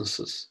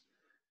instances.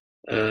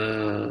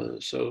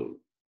 So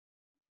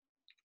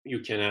you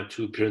can have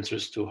two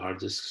printers, two hard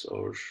disks,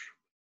 or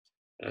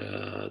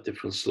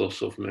different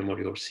slots of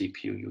memory or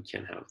CPU. You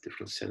can have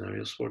different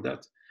scenarios for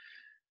that.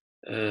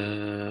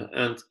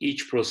 And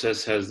each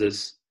process has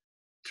this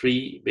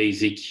three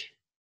basic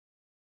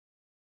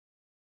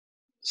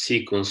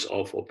sequence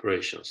of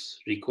operations.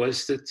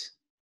 Request it.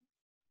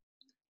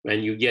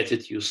 When you get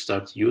it, you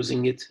start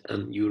using it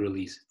and you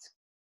release it.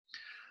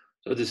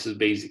 So this is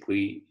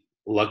basically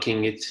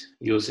locking it,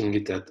 using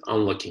it, and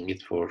unlocking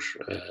it for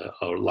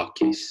our lock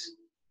case.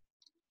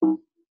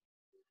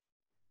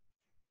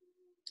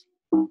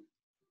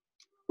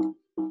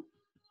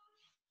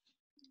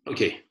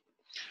 Okay,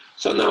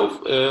 so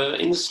now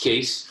in this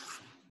case,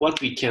 what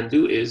we can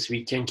do is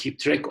we can keep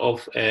track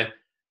of a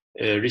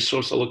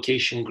resource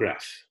allocation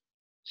graph.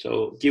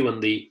 So given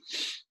the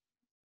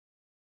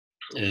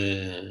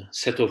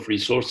set of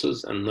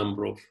resources and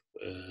number of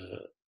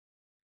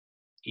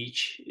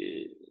each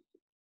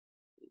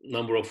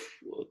number of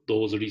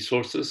those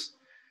resources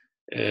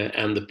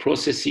and the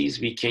processes,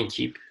 we can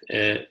keep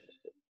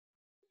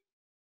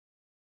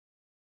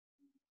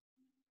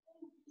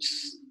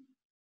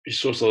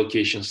resource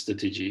allocation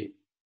strategy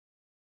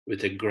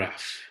with a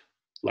graph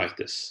like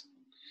this.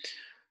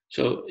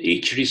 So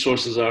each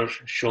resources are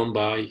shown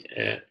by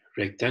a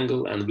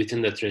rectangle, and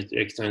within that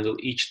rectangle,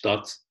 each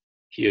dot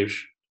here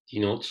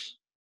denotes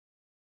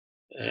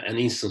an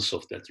instance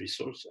of that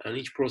resource, and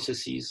each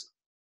process is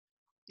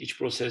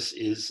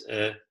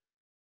a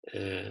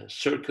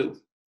circle,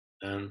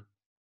 and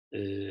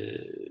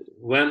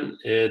when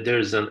there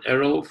is an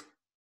arrow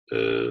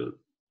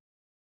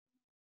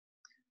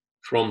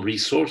from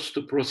resource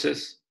to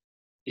process,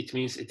 it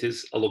means it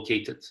is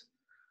allocated.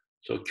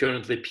 So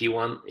currently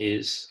P1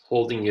 is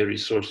holding a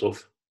resource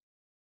of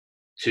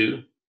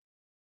 2,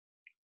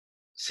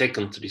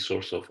 second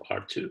resource of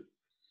R2.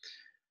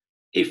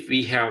 If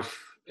we have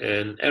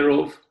an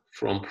arrow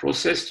from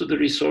process to the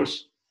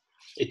resource,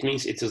 it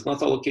means it is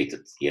not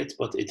allocated yet,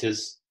 but it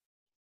is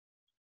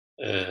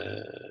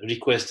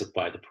requested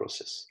by the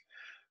process.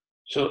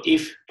 So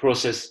if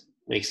process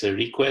makes a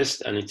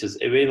request and it is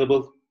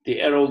available, the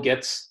arrow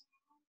gets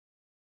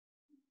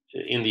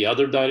in the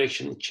other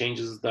direction, it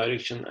changes the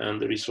direction, and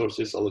the resource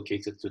is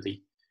allocated to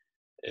the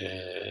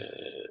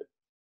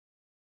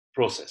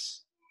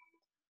process.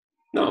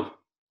 Now,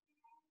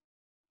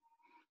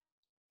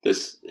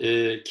 this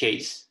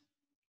case,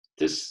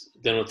 this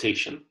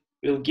denotation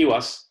will give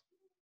us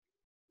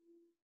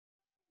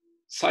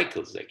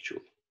cycles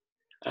actually.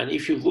 And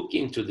if you look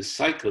into the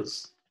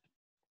cycles,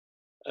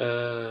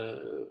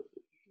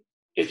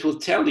 it will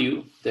tell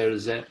you there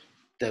is a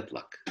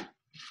deadlock,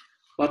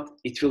 but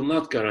it will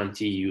not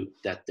guarantee you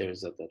that there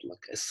is a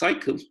deadlock. A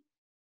cycle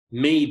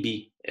may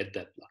be a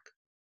deadlock.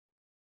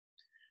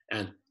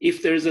 And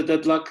if there is a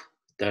deadlock,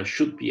 there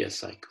should be a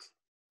cycle,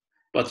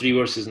 but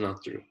reverse is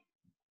not true.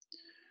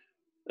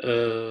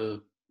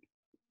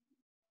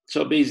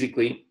 So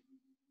basically,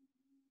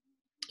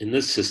 in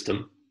this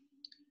system,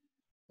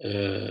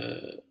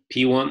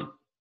 P1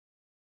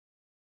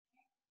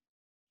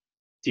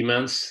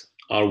 demands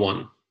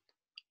R1.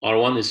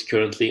 R1 is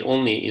currently,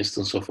 only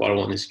instance of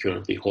R1 is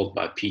currently held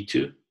by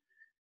P2.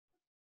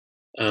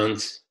 And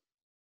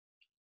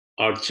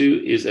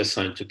R2 is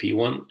assigned to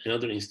P1,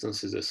 another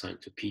instance is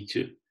assigned to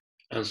P2,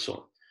 and so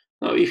on.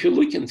 Now, if you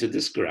look into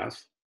this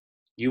graph,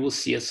 you will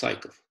see a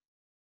cycle.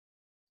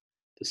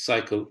 The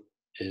cycle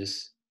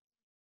is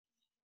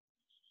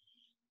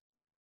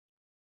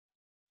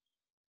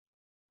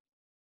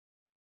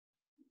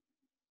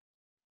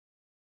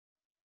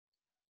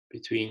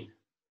between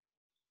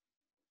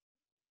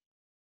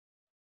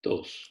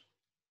those.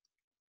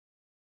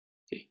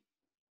 Okay.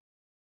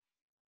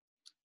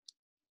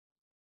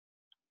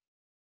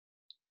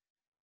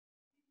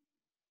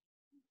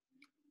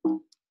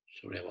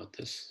 Sorry about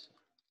this.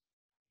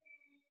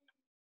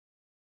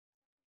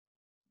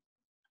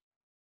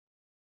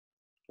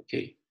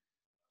 Okay,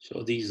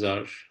 so these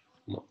are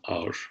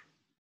our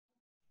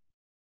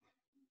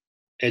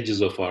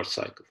edges of our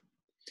cycle.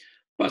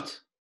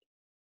 But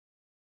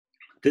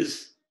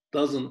this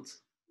doesn't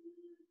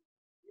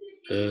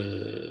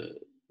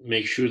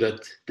make sure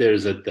that there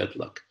is a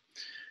deadlock.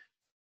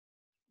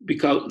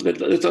 Because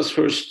let us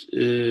first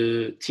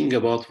think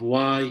about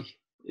why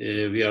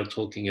we are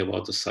talking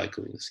about the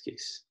cycle in this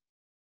case.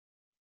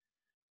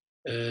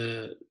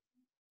 Sorry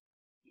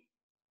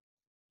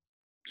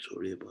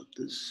about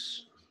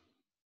this.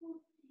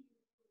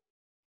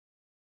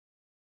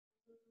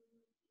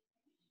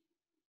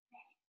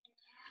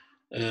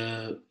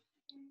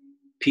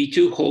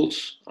 P2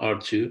 holds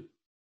R2,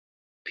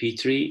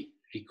 P3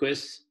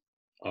 requests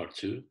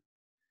R2,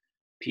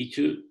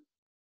 P2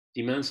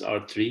 demands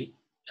R3,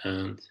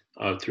 and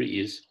R3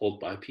 is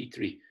held by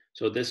P3.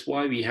 So that's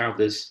why we have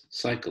this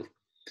cycle.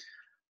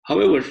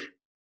 However,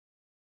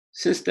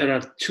 since there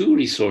are two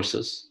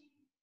resources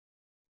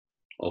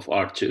of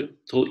R2,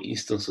 two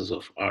instances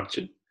of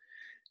R2,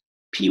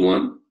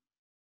 P1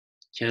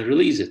 can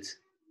release it.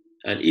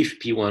 And if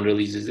P1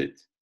 releases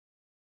it,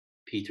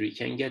 P3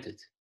 can get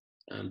it.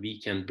 And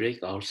we can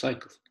break our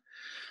cycle.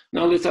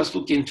 Now let us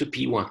look into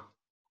P1.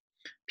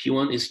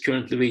 P1 is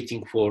currently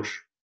waiting for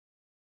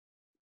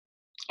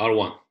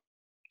R1.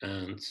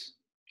 And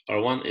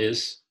R1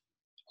 is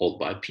held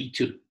by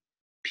P2.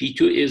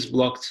 P2 is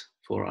blocked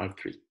for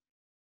R3.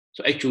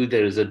 So actually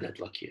there is a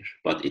deadlock here,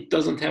 but it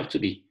doesn't have to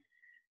be.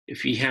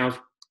 If we have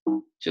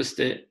just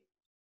a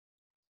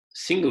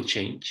single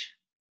change,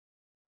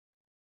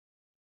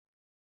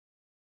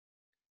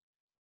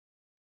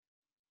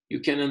 you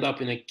can end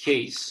up in a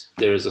case,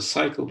 there is a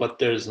cycle, but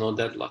there is no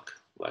deadlock,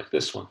 like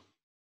this one.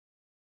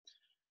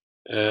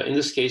 In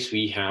this case,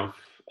 we have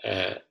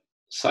a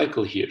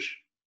cycle here.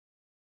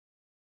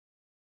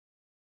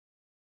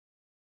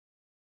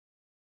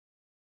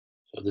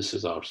 So this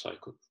is our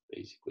cycle,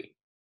 basically.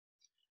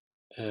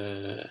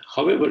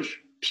 However,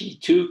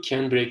 P2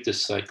 can break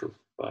this cycle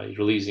by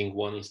releasing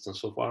one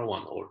instance of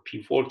R1, or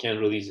P4 can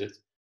release it,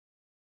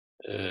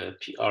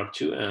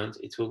 R2, and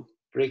it will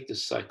break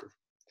this cycle.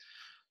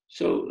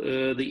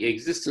 So the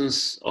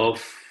existence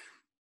of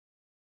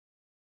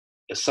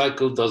a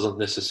cycle doesn't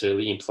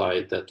necessarily imply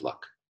a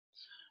deadlock.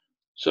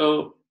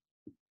 So,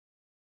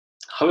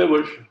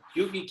 however,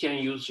 we can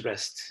use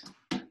rest,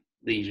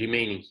 the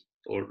remaining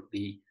or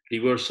the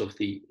reverse of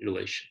the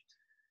relation.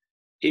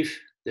 If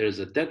there is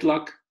a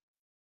deadlock,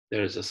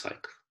 there is a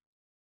cycle.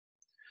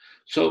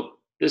 So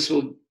this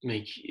will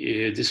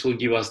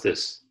give us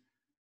this.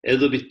 A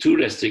little bit too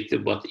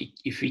restrictive, but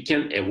if we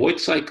can avoid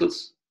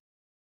cycles,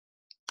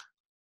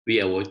 we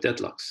avoid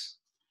deadlocks.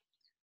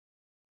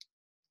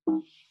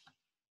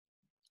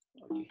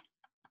 Okay.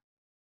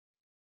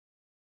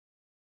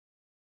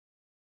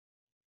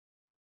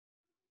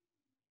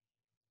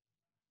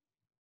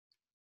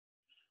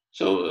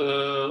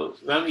 So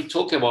when we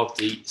talk about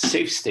the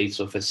safe states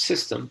of a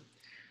system,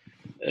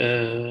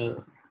 the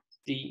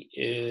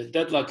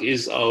deadlock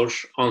is our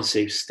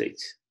unsafe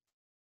state.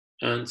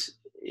 And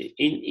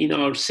in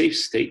our safe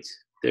state,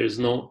 there is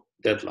no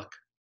deadlock.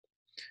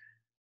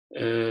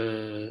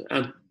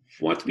 And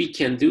what we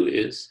can do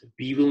is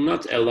we will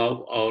not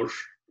allow our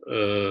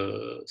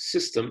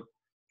system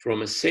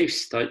from a safe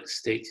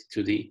state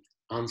to the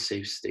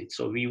unsafe state.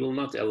 So we will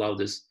not allow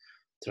this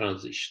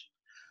transition.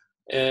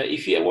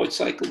 If we avoid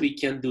cycle, we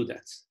can do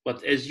that.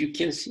 But as you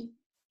can see,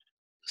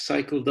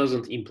 cycle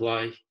doesn't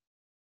imply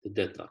the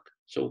deadlock.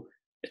 So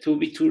it will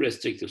be too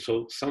restrictive.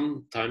 So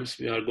sometimes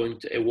we are going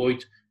to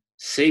avoid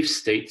safe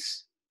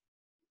states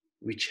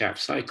which have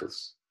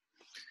cycles.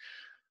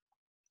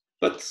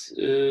 But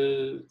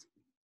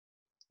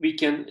we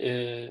can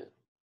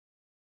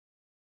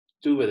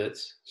do with it.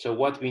 So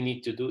what we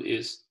need to do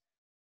is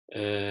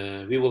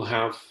we will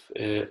have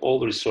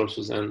all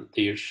resources and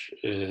their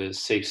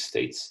safe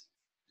states.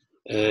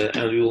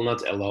 And we will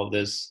not allow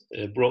this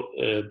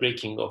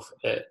breaking of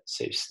a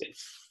safe state.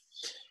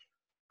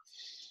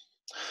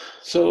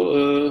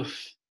 So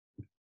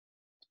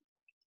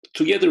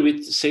together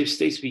with safe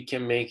states, we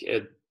can make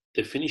a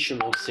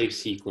definition of safe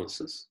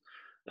sequences.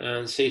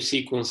 And safe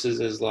sequences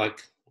is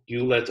like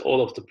you let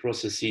all of the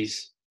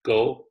processes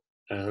go,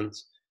 and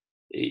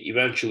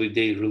eventually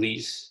they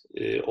release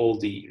all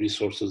the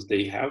resources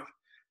they have.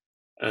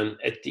 And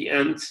at the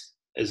end,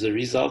 as a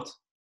result,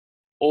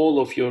 all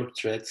of your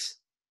threads,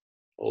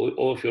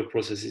 all of your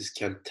processes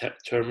can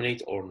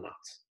terminate or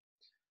not.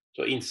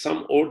 So in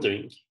some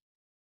ordering,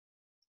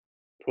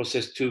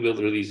 Process 2 will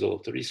release all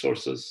of the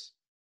resources,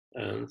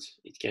 and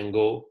it can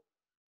go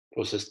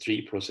process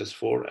 3, process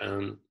 4,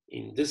 and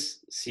in this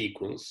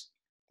sequence,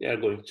 they are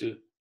going to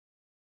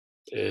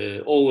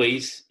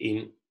always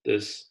in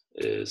this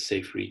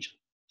safe region.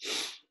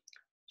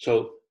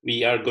 So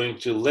we are going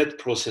to let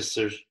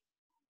processor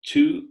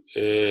 2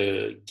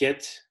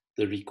 get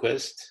the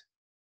request.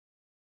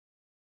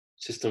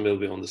 System will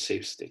be on the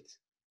safe state.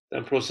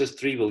 Then process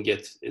 3 will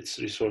get its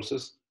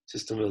resources.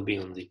 System will be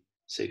on the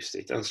safe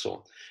state, and so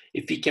on.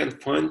 If we can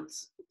find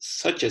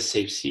such a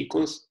safe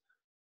sequence,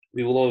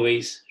 we will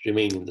always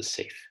remain in the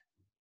safe.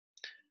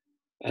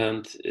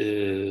 And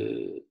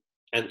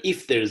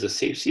if there is a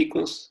safe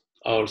sequence,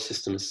 our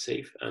system is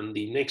safe, and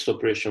the next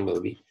operation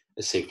will be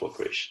a safe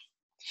operation.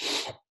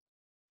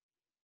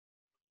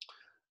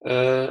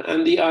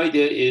 And the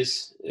idea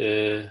is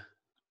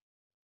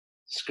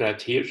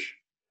described here.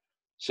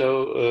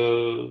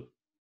 So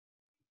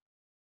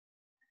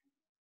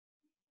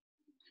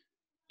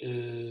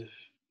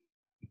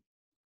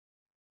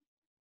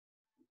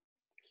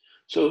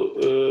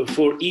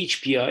for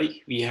each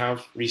PI, we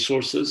have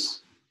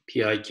resources.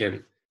 PI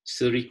can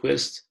still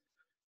request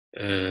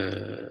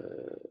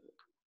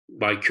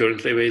by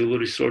currently available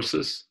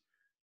resources,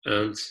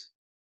 and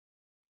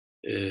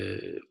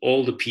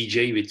all the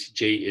PJ with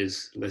J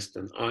is less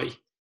than I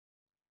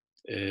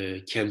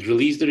can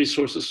release the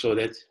resources so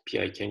that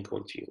PI can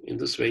continue. In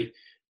this way,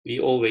 we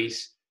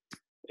always,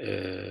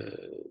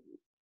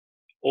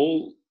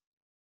 all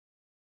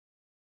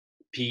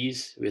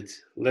P's with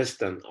less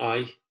than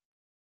I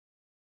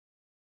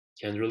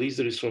can release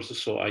the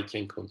resources so I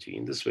can continue.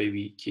 In this way,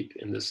 we keep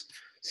in this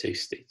safe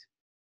state.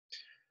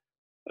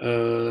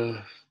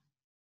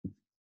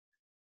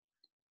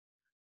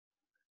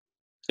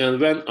 And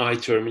when I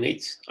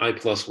terminate, I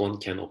plus 1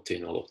 can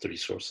obtain all of the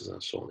resources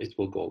and so on. It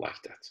will go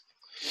like that.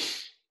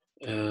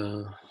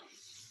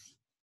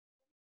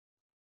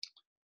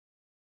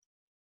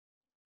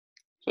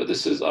 So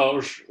this is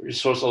our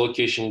resource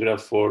allocation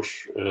graph for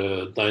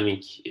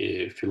dining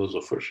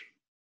philosopher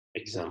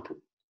example.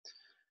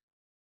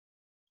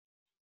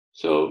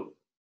 So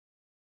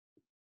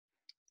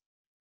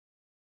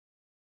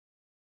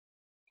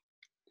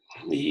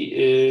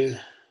the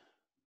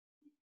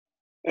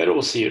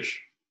arrows here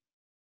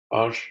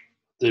are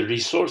the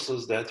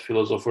resources that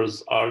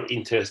philosophers are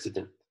interested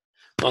in.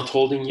 Not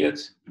holding yet,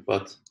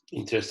 but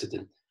interested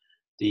in.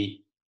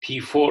 The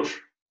P4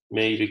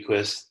 may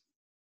request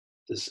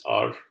this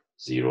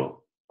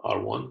R0,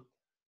 R1,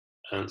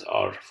 and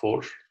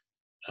R4,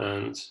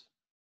 and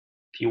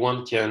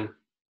P1 can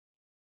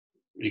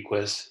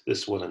request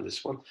this one and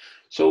this one.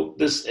 So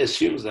this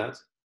assumes that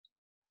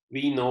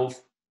we know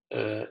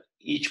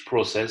each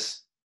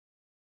process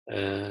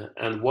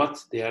and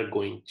what they are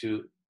going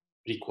to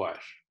require.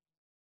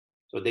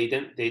 So they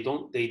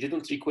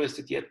didn't request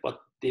it yet,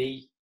 but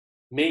they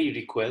may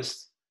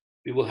request.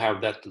 We will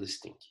have that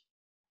listing,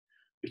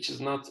 which is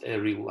not a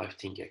real life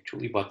thing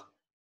actually, but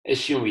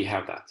assume we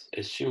have that.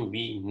 Assume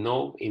we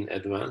know in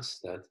advance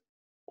that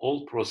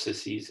all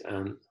processes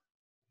and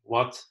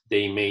what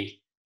they may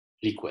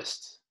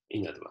request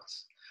in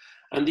advance.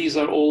 And these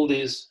are all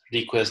these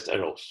request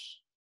arrows.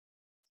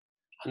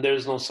 And there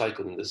is no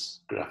cycle in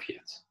this graph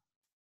yet.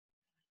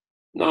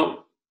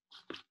 Now,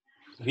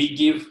 we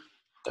give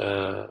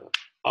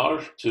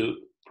R to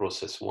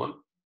process 1.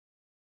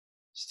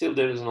 Still,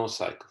 there is no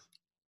cycle.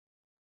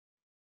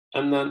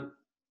 And then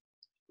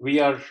we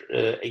are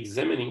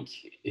examining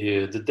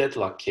the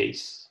deadlock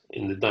case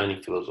in the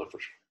dining philosopher.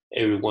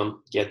 Everyone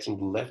getting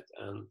the left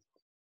and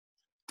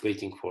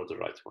waiting for the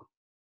right one.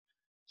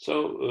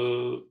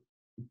 So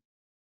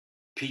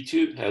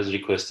P2 has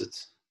requested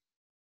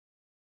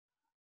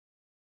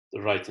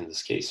the right in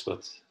this case,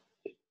 but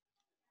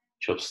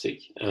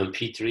chopstick, and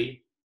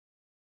P3.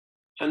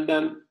 And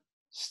then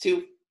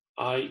still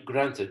I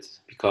granted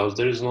because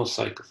there is no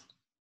cycle.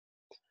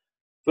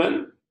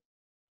 When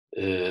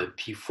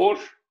P4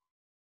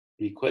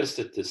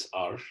 requested this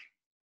R,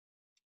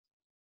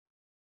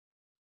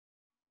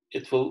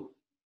 it will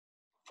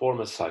form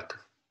a cycle.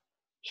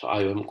 So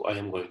I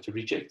am going to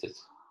reject it.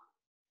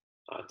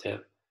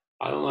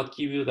 I will not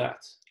give you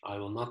that. I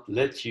will not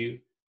let you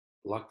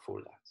block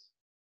for that.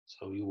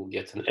 So you will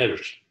get an error.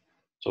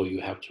 So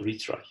you have to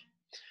retry.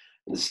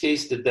 In this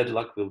case, the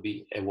deadlock will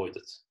be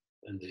avoided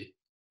in the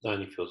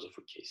dining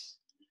philosopher case.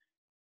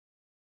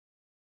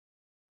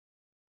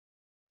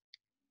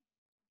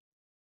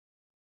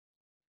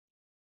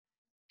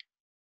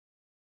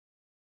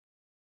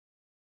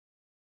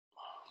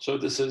 So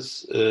this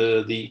is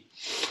the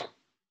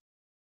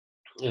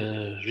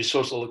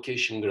resource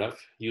allocation graph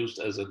used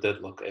as a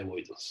deadlock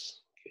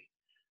avoidance. Okay.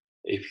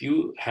 If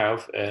you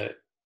have a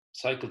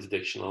cycle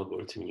detection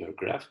algorithm in your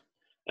graph,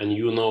 and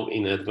you know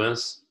in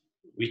advance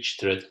which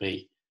thread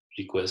may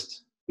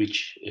request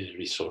which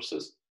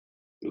resources,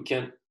 you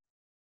can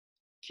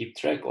keep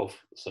track of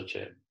such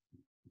a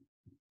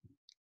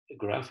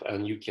graph,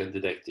 and you can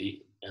detect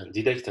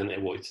and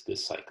avoid the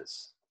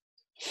cycles.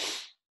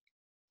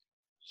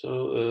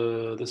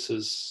 So this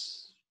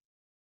is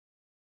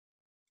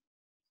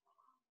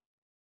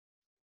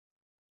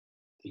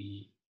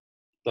the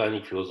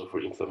Dining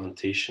Philosopher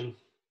implementation.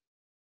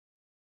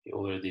 We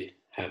already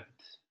have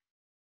it.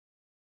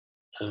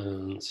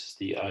 And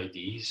the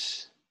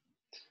IDs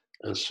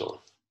and so on.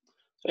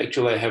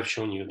 Actually, I have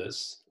shown you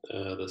this,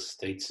 the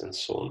states and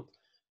so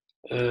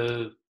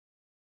on.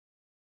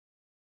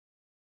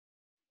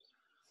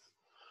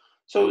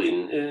 So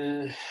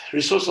in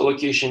resource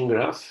allocation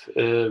graph,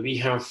 we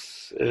have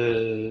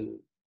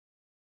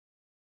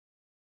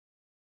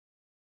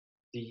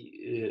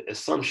the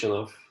assumption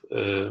of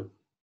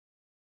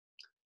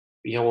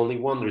we have only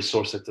one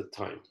resource at a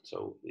time.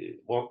 So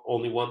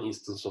only one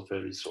instance of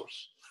a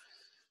resource.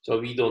 So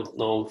we don't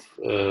know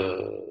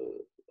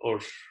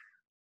or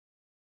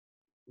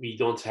we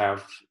don't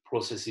have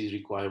processes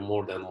require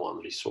more than one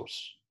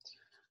resource.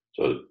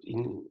 So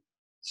in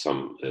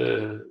some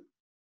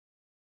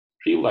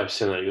real life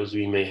scenarios,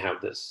 we may have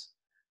this.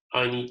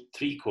 I need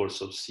 3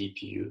 cores of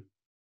CPU,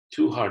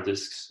 2 hard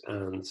disks,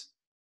 and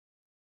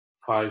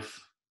 5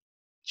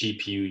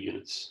 GPU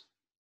units.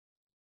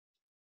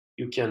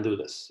 You can do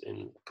this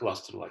in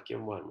cluster-like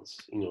environments.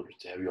 In order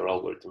to have your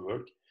algorithm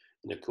work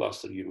in a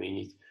cluster, you may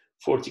need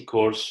 40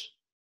 cores,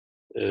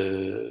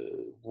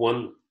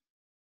 1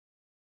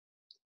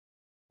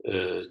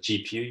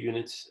 GPU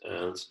unit,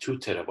 and 2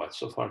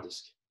 terabytes of hard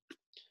disk.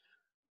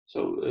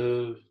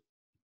 So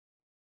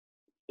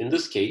in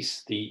this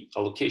case, the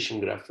allocation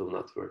graph will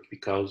not work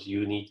because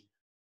you need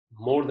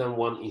more than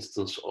one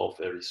instance of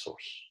a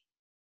resource.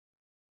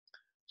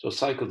 So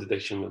cycle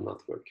detection will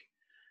not work.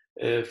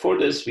 For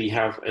this, we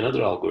have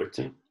another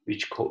algorithm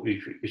which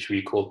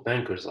we call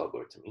Banker's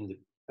algorithm. In the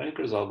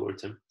Banker's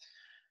algorithm,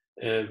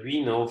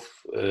 we know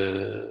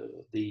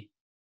the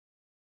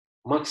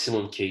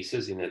maximum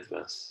cases in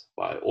advance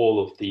by all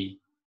of the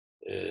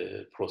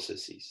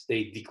processes.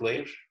 They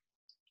declare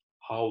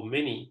how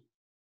many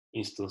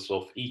instances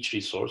of each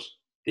resource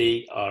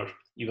they are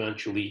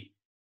eventually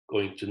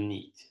going to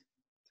need.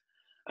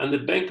 And the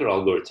Banker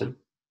algorithm,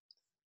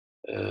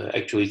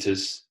 actually it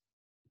is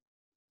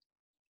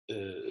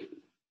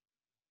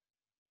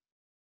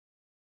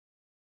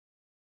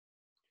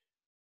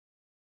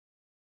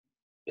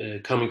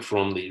coming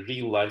from the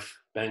real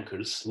life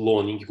bankers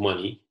loaning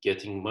money,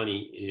 getting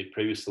money,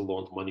 previously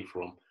loaned money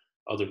from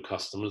other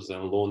customers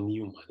and loan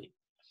new money,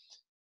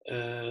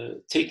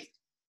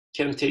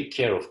 can take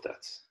care of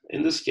that.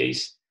 In this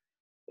case,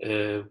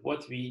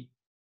 what we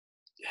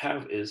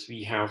have is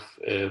we have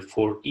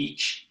for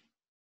each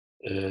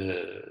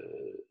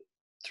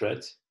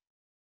thread,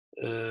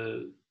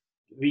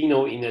 we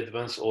know in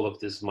advance all of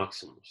these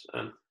maximums,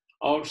 and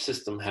our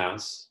system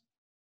has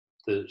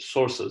the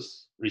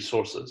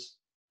resources,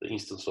 the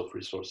instance of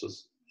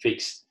resources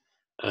fixed,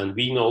 and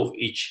we know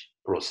each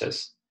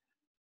process.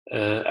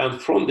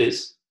 And from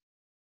this,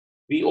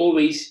 we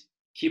always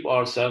keep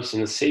ourselves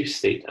in a safe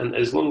state, and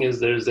as long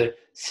as there is a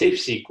safe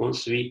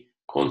sequence, we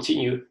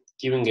continue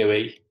giving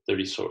away the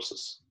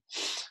resources.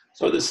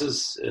 So this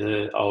is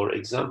our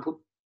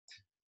example.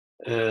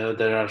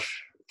 There are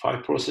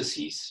 5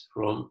 processes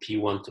from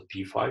P1 to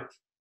P5.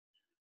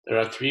 There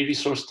are 3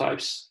 resource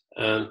types,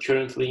 and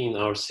currently in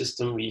our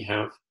system we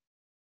have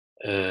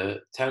 10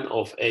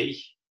 of A,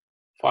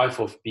 5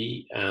 of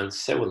B, and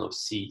 7 of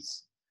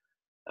C's.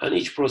 And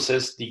each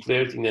process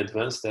declared in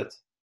advance that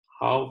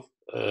how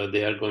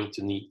they are going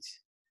to need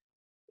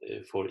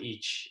for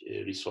each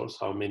resource,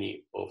 how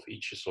many of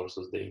each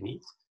resources they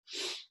need.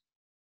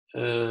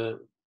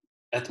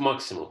 At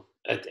maximum,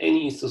 at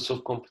any instance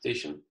of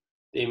computation,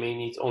 they may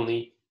need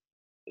only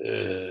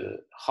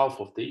half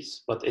of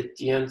these, but at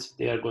the end,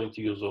 they are going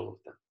to use all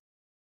of them,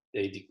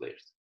 they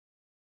declared.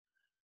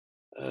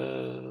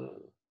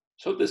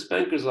 So this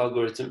Banker's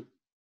algorithm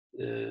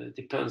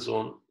depends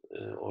on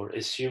or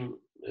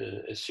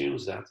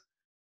assumes that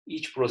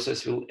each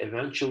process will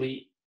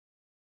eventually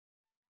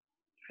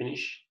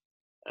finish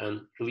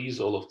and release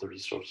all of the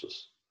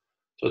resources.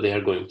 So they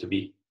are going to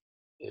be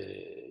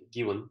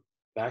given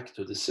back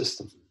to the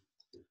system.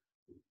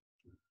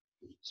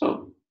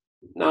 So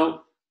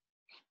now,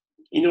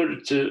 in order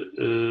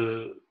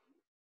to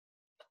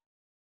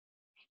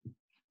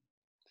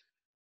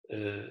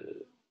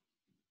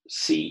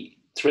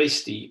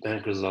trace the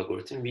Banker's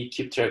algorithm, we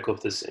keep track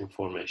of this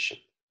information.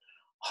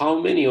 How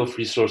many of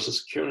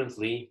resources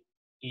currently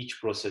each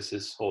process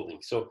is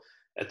holding? So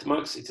at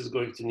max, it is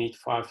going to need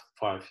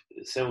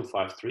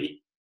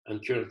 753,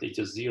 and currently it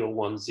is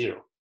 010.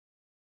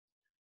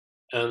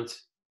 And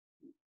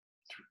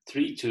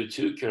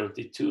 322,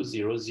 currently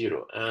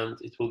 200, and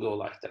it will go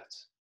like that.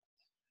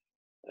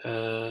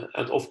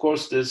 And of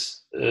course,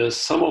 this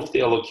sum of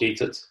the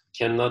allocated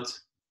cannot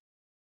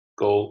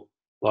go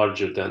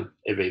larger than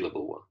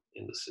available one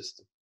in the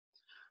system.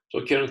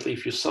 So currently,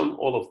 if you sum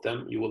all of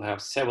them, you will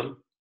have 7,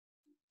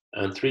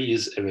 and 3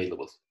 is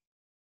available.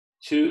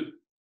 2,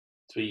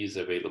 3 is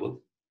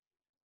available.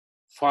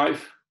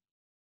 5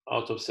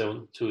 out of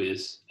 7, 2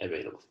 is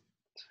available.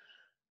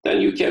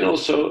 Then you can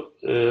also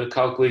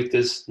calculate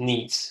this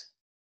needs.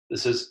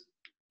 This is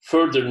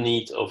further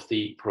need of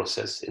the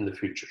process in the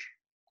future.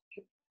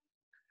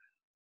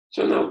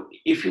 So now,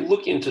 if you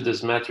look into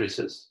these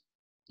matrices,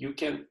 you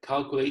can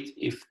calculate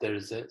if there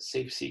is a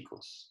safe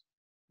sequence.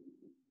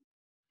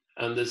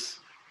 And this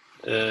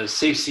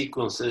safe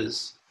sequence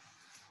is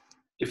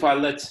if I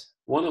let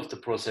one of the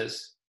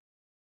process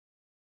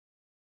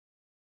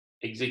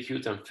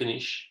execute and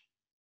finish,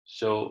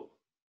 so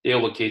they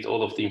allocate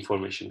all of the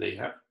information they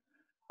have,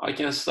 I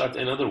can start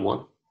another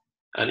one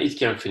and it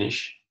can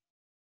finish,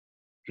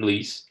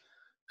 release,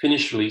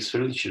 finish,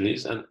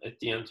 release, and at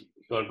the end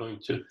you are going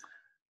to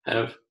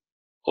have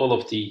all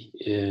of the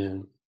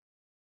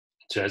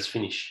threads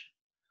finish.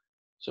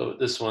 So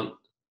this one,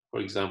 for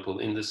example,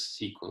 in this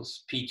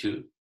sequence,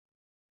 P2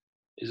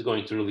 is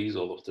going to release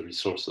all of the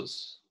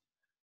resources.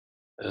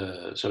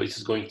 So it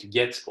is going to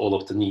get all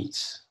of the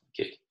needs.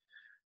 Okay,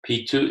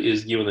 P2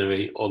 is giving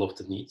away all of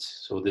the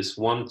needs. So this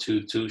 1,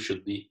 2, 2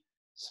 should be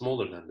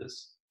smaller than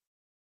this.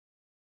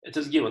 It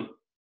is given,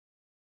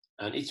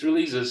 and it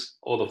releases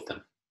all of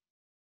them.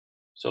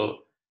 So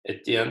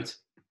at the end,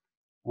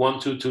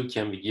 1, 2, 2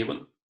 can be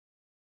given.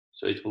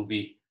 So it will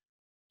be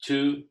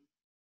 2,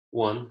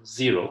 1,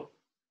 0.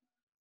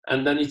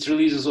 And then it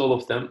releases all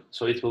of them.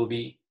 So it will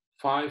be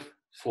 5,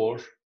 4,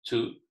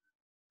 2.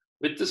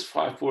 With this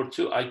 5, 4,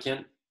 2, I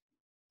can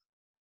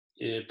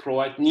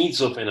provide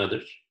needs of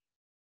another.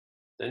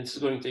 Then it's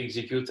going to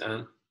execute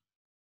and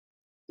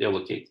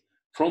deallocate.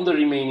 From the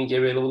remaining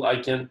available,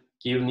 I can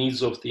give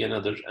needs of the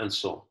another and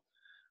so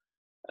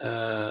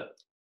on.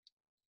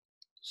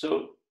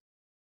 So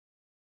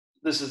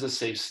this is a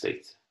safe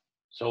state.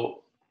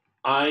 So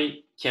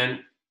I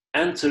can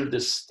enter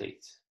this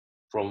state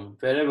from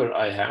wherever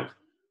I have.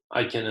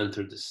 I can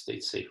enter this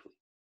state safely.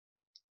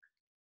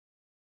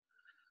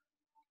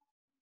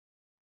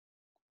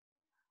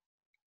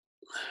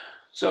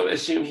 So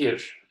assume here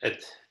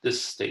at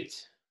this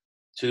state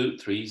 2,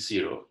 3,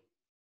 0.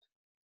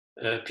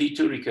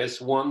 P2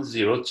 requests 1,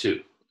 0,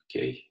 2.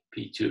 Okay,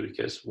 P2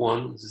 requests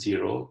 1,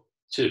 0,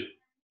 2.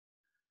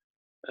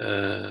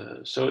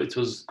 So it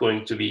was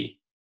going to be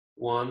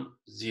 1,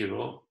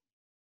 0,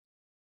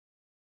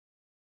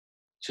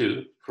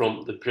 2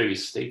 from the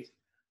previous state.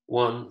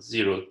 1,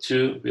 0,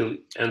 2 will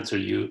enter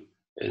you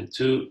in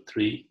 2,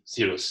 3,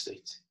 0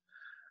 state.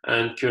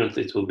 And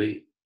currently it will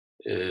be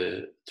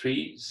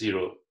 3,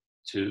 0,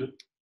 2,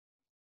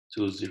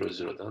 2, 0,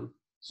 0 done,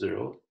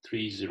 0,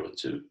 3, 0,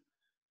 2.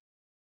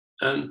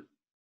 And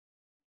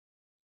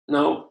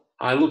now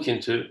I look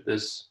into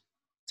this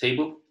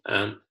table,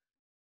 and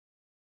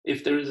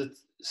if there is a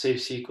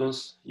safe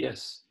sequence,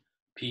 yes,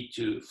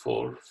 P2,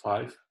 4,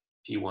 5,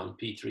 P1,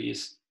 P3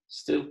 is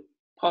still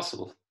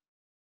possible.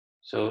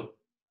 So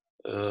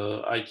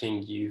I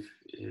can give,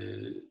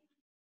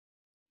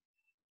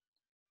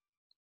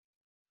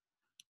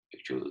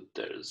 actually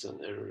there's an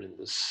error in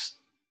this,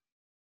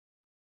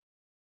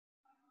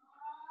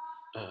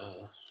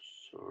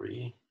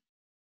 sorry.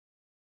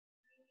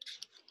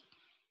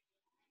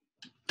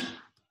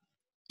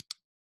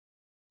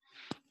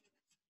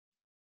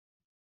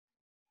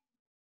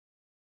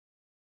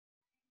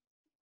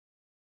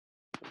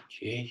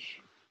 Okay.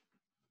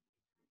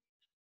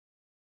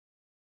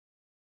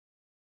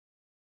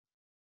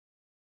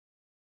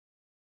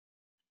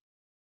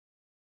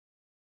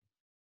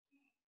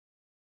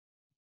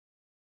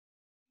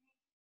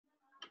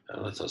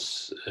 Let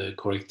us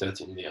correct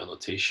that in the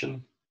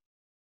annotation.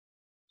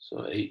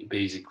 So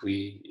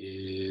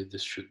basically,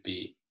 this should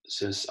be,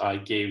 since I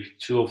gave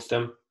 2 of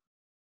them,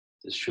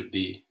 this should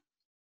be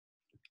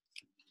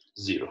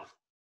 0.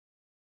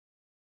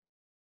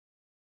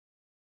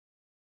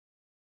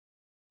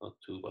 Not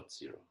 2, but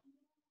 0.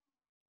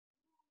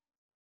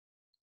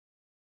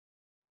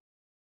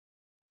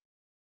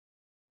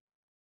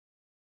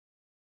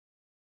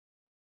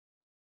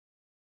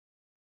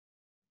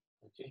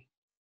 Okay.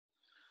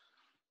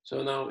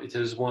 So now it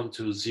is 1,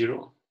 2,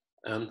 0,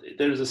 and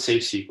there is a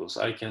safe sequence.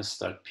 I can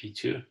start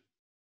P2.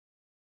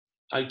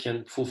 I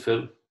can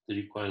fulfill the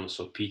requirements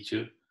of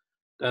P2.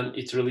 Then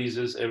it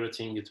releases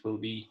everything. It will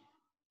be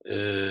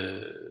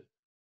 5,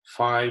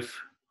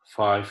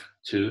 5,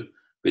 2.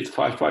 With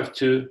 5, 5,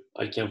 2,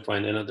 I can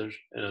find another,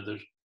 and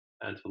it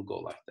will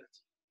go like that.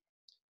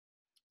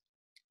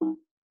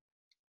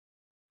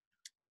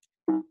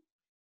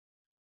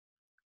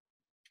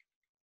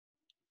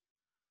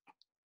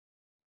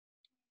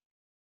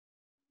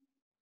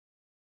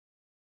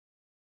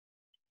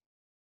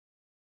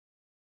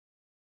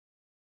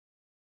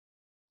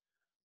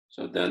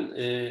 So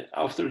then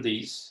after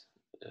these,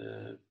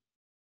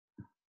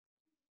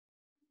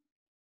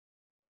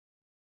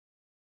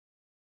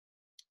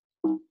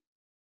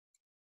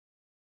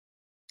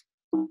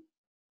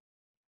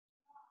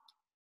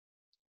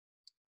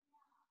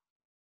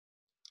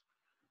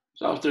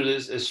 so after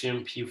this,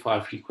 assume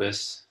P5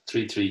 requests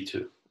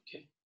 332.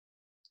 Okay.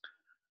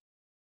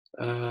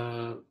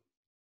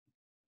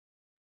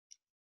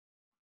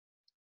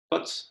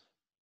 But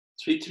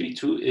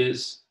 332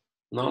 is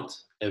not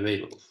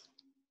available.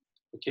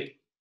 Okay.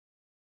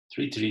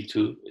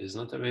 332 is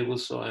not available,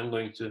 so I'm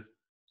going to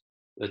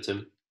let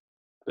him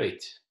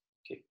wait.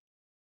 Okay.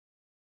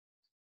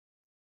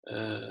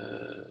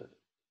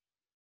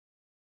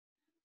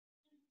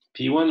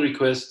 P1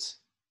 requests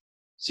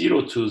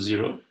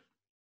 020,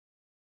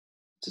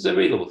 it is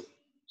available.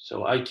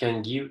 So I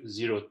can give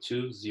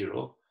 020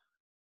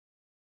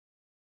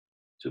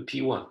 to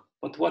P1.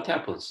 But what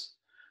happens?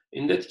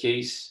 In that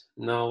case,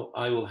 now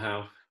I will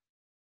have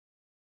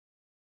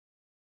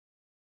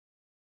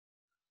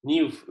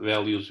new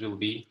values will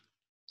be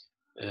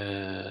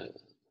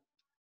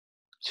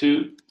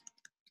 2,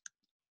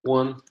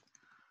 1,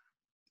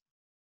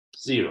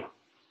 0.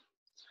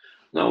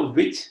 Now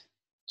with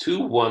 2,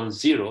 1,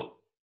 0,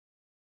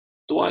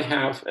 do I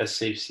have a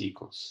safe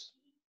sequence?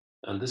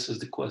 And this is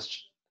the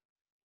question.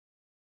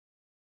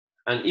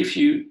 And if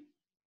you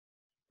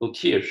look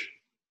here,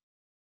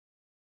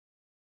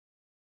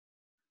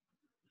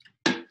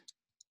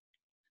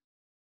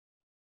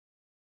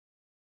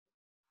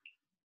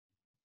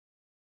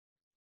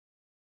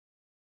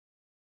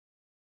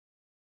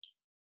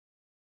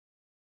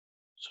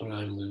 sorry,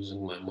 I'm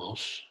losing my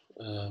mouse.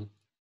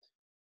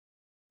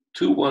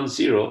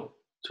 210,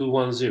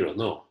 210,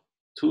 no.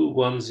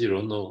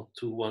 210, no.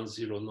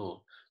 210,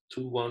 no.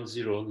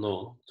 210,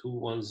 no.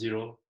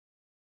 210,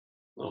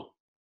 no.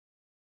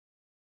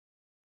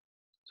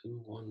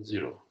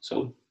 210.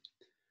 So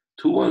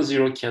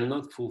 210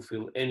 cannot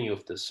fulfill any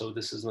of this. So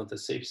this is not a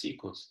safe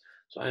sequence.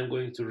 So I'm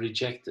going to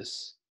reject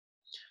this.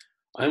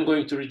 I'm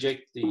going to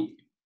reject the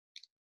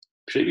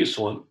previous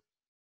one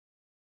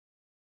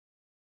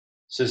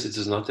since it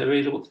is not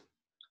available.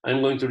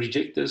 I'm going to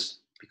reject this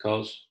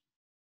because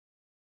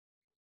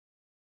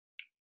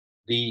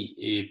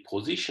the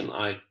position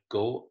I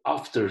go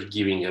after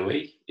giving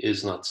away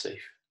is not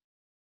safe.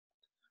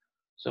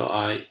 So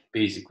I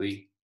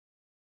basically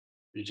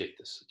reject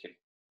this, okay?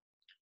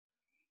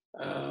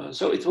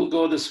 So it will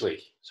go this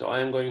way. So I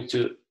am going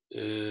to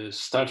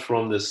start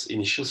from this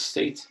initial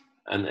state,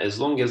 and as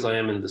long as I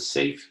am in the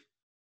safe,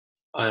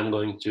 I am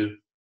going to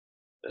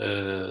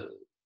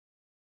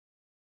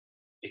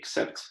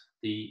accept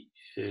the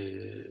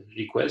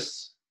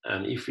requests,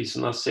 and if it's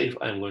not safe,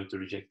 I'm going to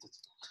reject it.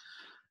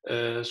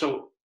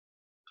 So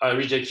I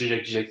reject,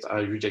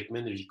 I reject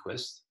many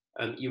requests,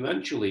 and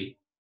eventually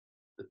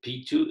the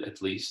P2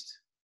 at least,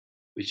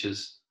 which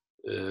is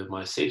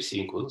my safe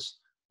sequence,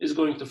 is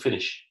going to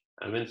finish.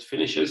 And when it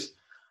finishes,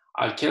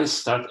 I can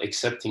start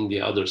accepting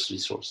the others'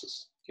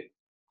 resources. Okay.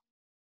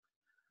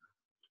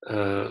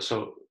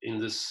 So in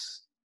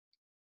this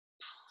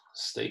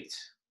state,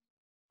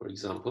 for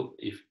example,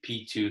 if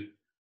P2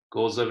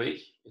 goes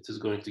away, it is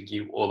going to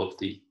give all of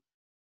the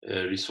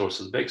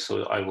resources back.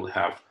 So I will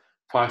have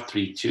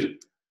 532.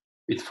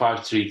 With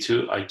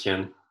 532, I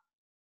can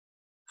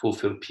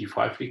fulfill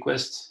P5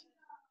 requests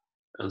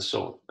and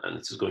so on. And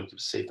it is going to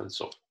be safe and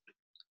so on.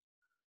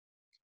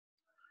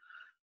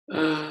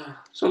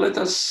 So let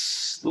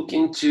us look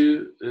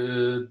into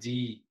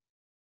the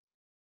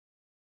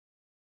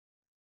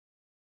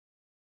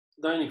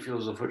dining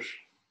philosopher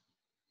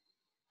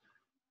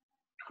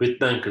with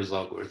Banker's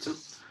algorithm.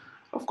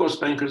 Of course,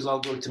 Banker's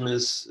algorithm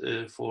is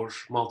for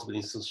multiple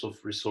instances of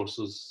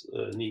resources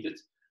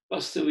needed,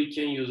 but still we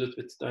can use it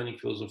with dining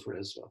philosopher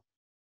as well.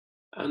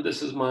 And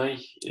this is my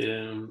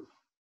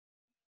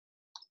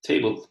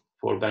table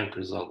for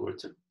Banker's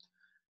algorithm.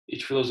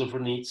 Each philosopher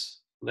needs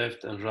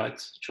left and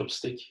right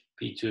chopstick,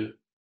 P2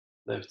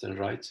 left and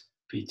right,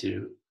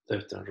 P2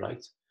 left and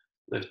right,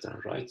 left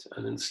and right,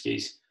 and in this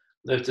case,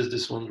 left is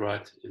this one,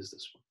 right is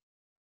this one.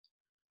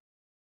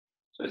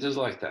 So it is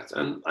like that.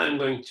 And I'm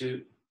going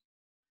to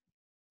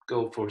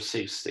go for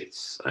safe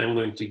states. I'm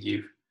going to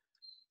give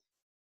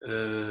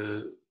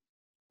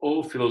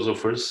all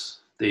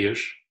philosophers their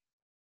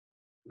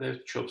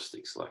left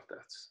chopsticks like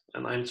that.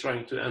 And I'm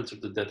trying to enter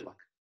the deadlock.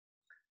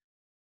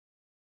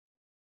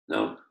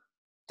 Now,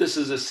 this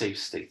is a safe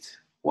state.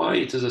 Why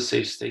it is a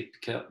safe state?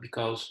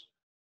 Because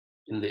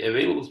in the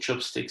available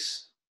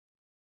chopsticks,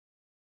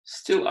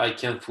 still I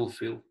can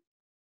fulfill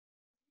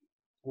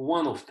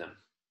one of them.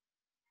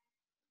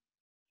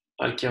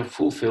 I can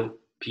fulfill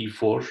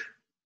P4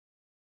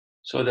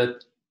 so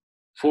that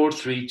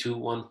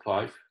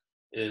 43215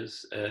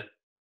 is a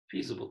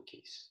feasible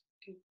case.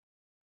 Okay.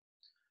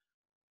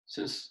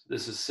 Since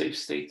this is safe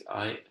state,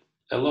 I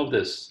allow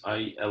this.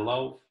 I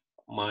allow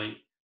my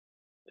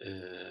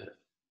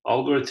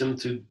algorithm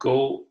to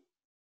go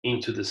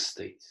into this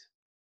state.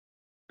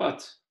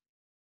 But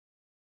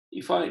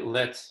if I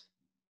let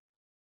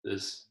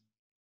this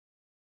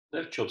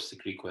left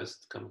chopstick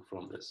request coming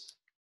from this,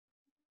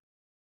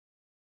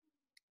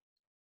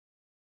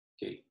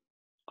 okay,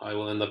 I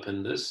will end up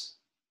in this.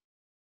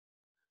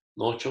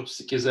 No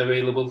chopstick is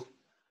available,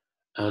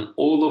 and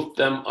all of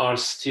them are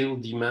still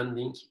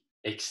demanding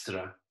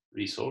extra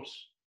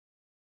resource.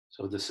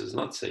 So this is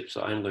not safe,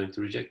 so I'm going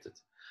to reject it.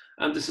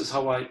 And this is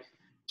how I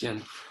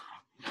can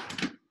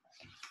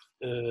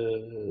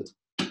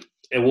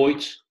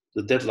avoid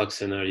the deadlock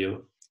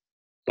scenario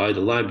by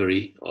the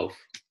library of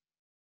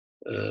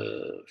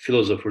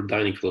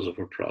dining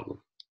philosopher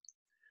problem.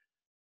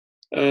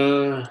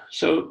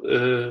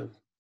 So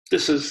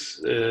this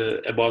is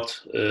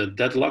about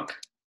deadlock.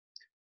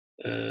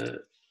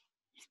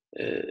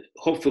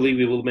 Hopefully,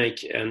 we will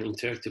make an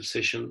interactive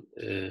session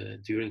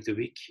during the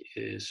week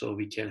so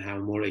we can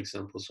have more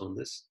examples on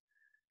this.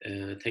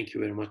 Thank you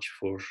very much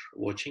for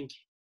watching.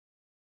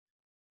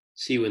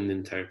 See you in the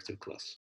interactive class.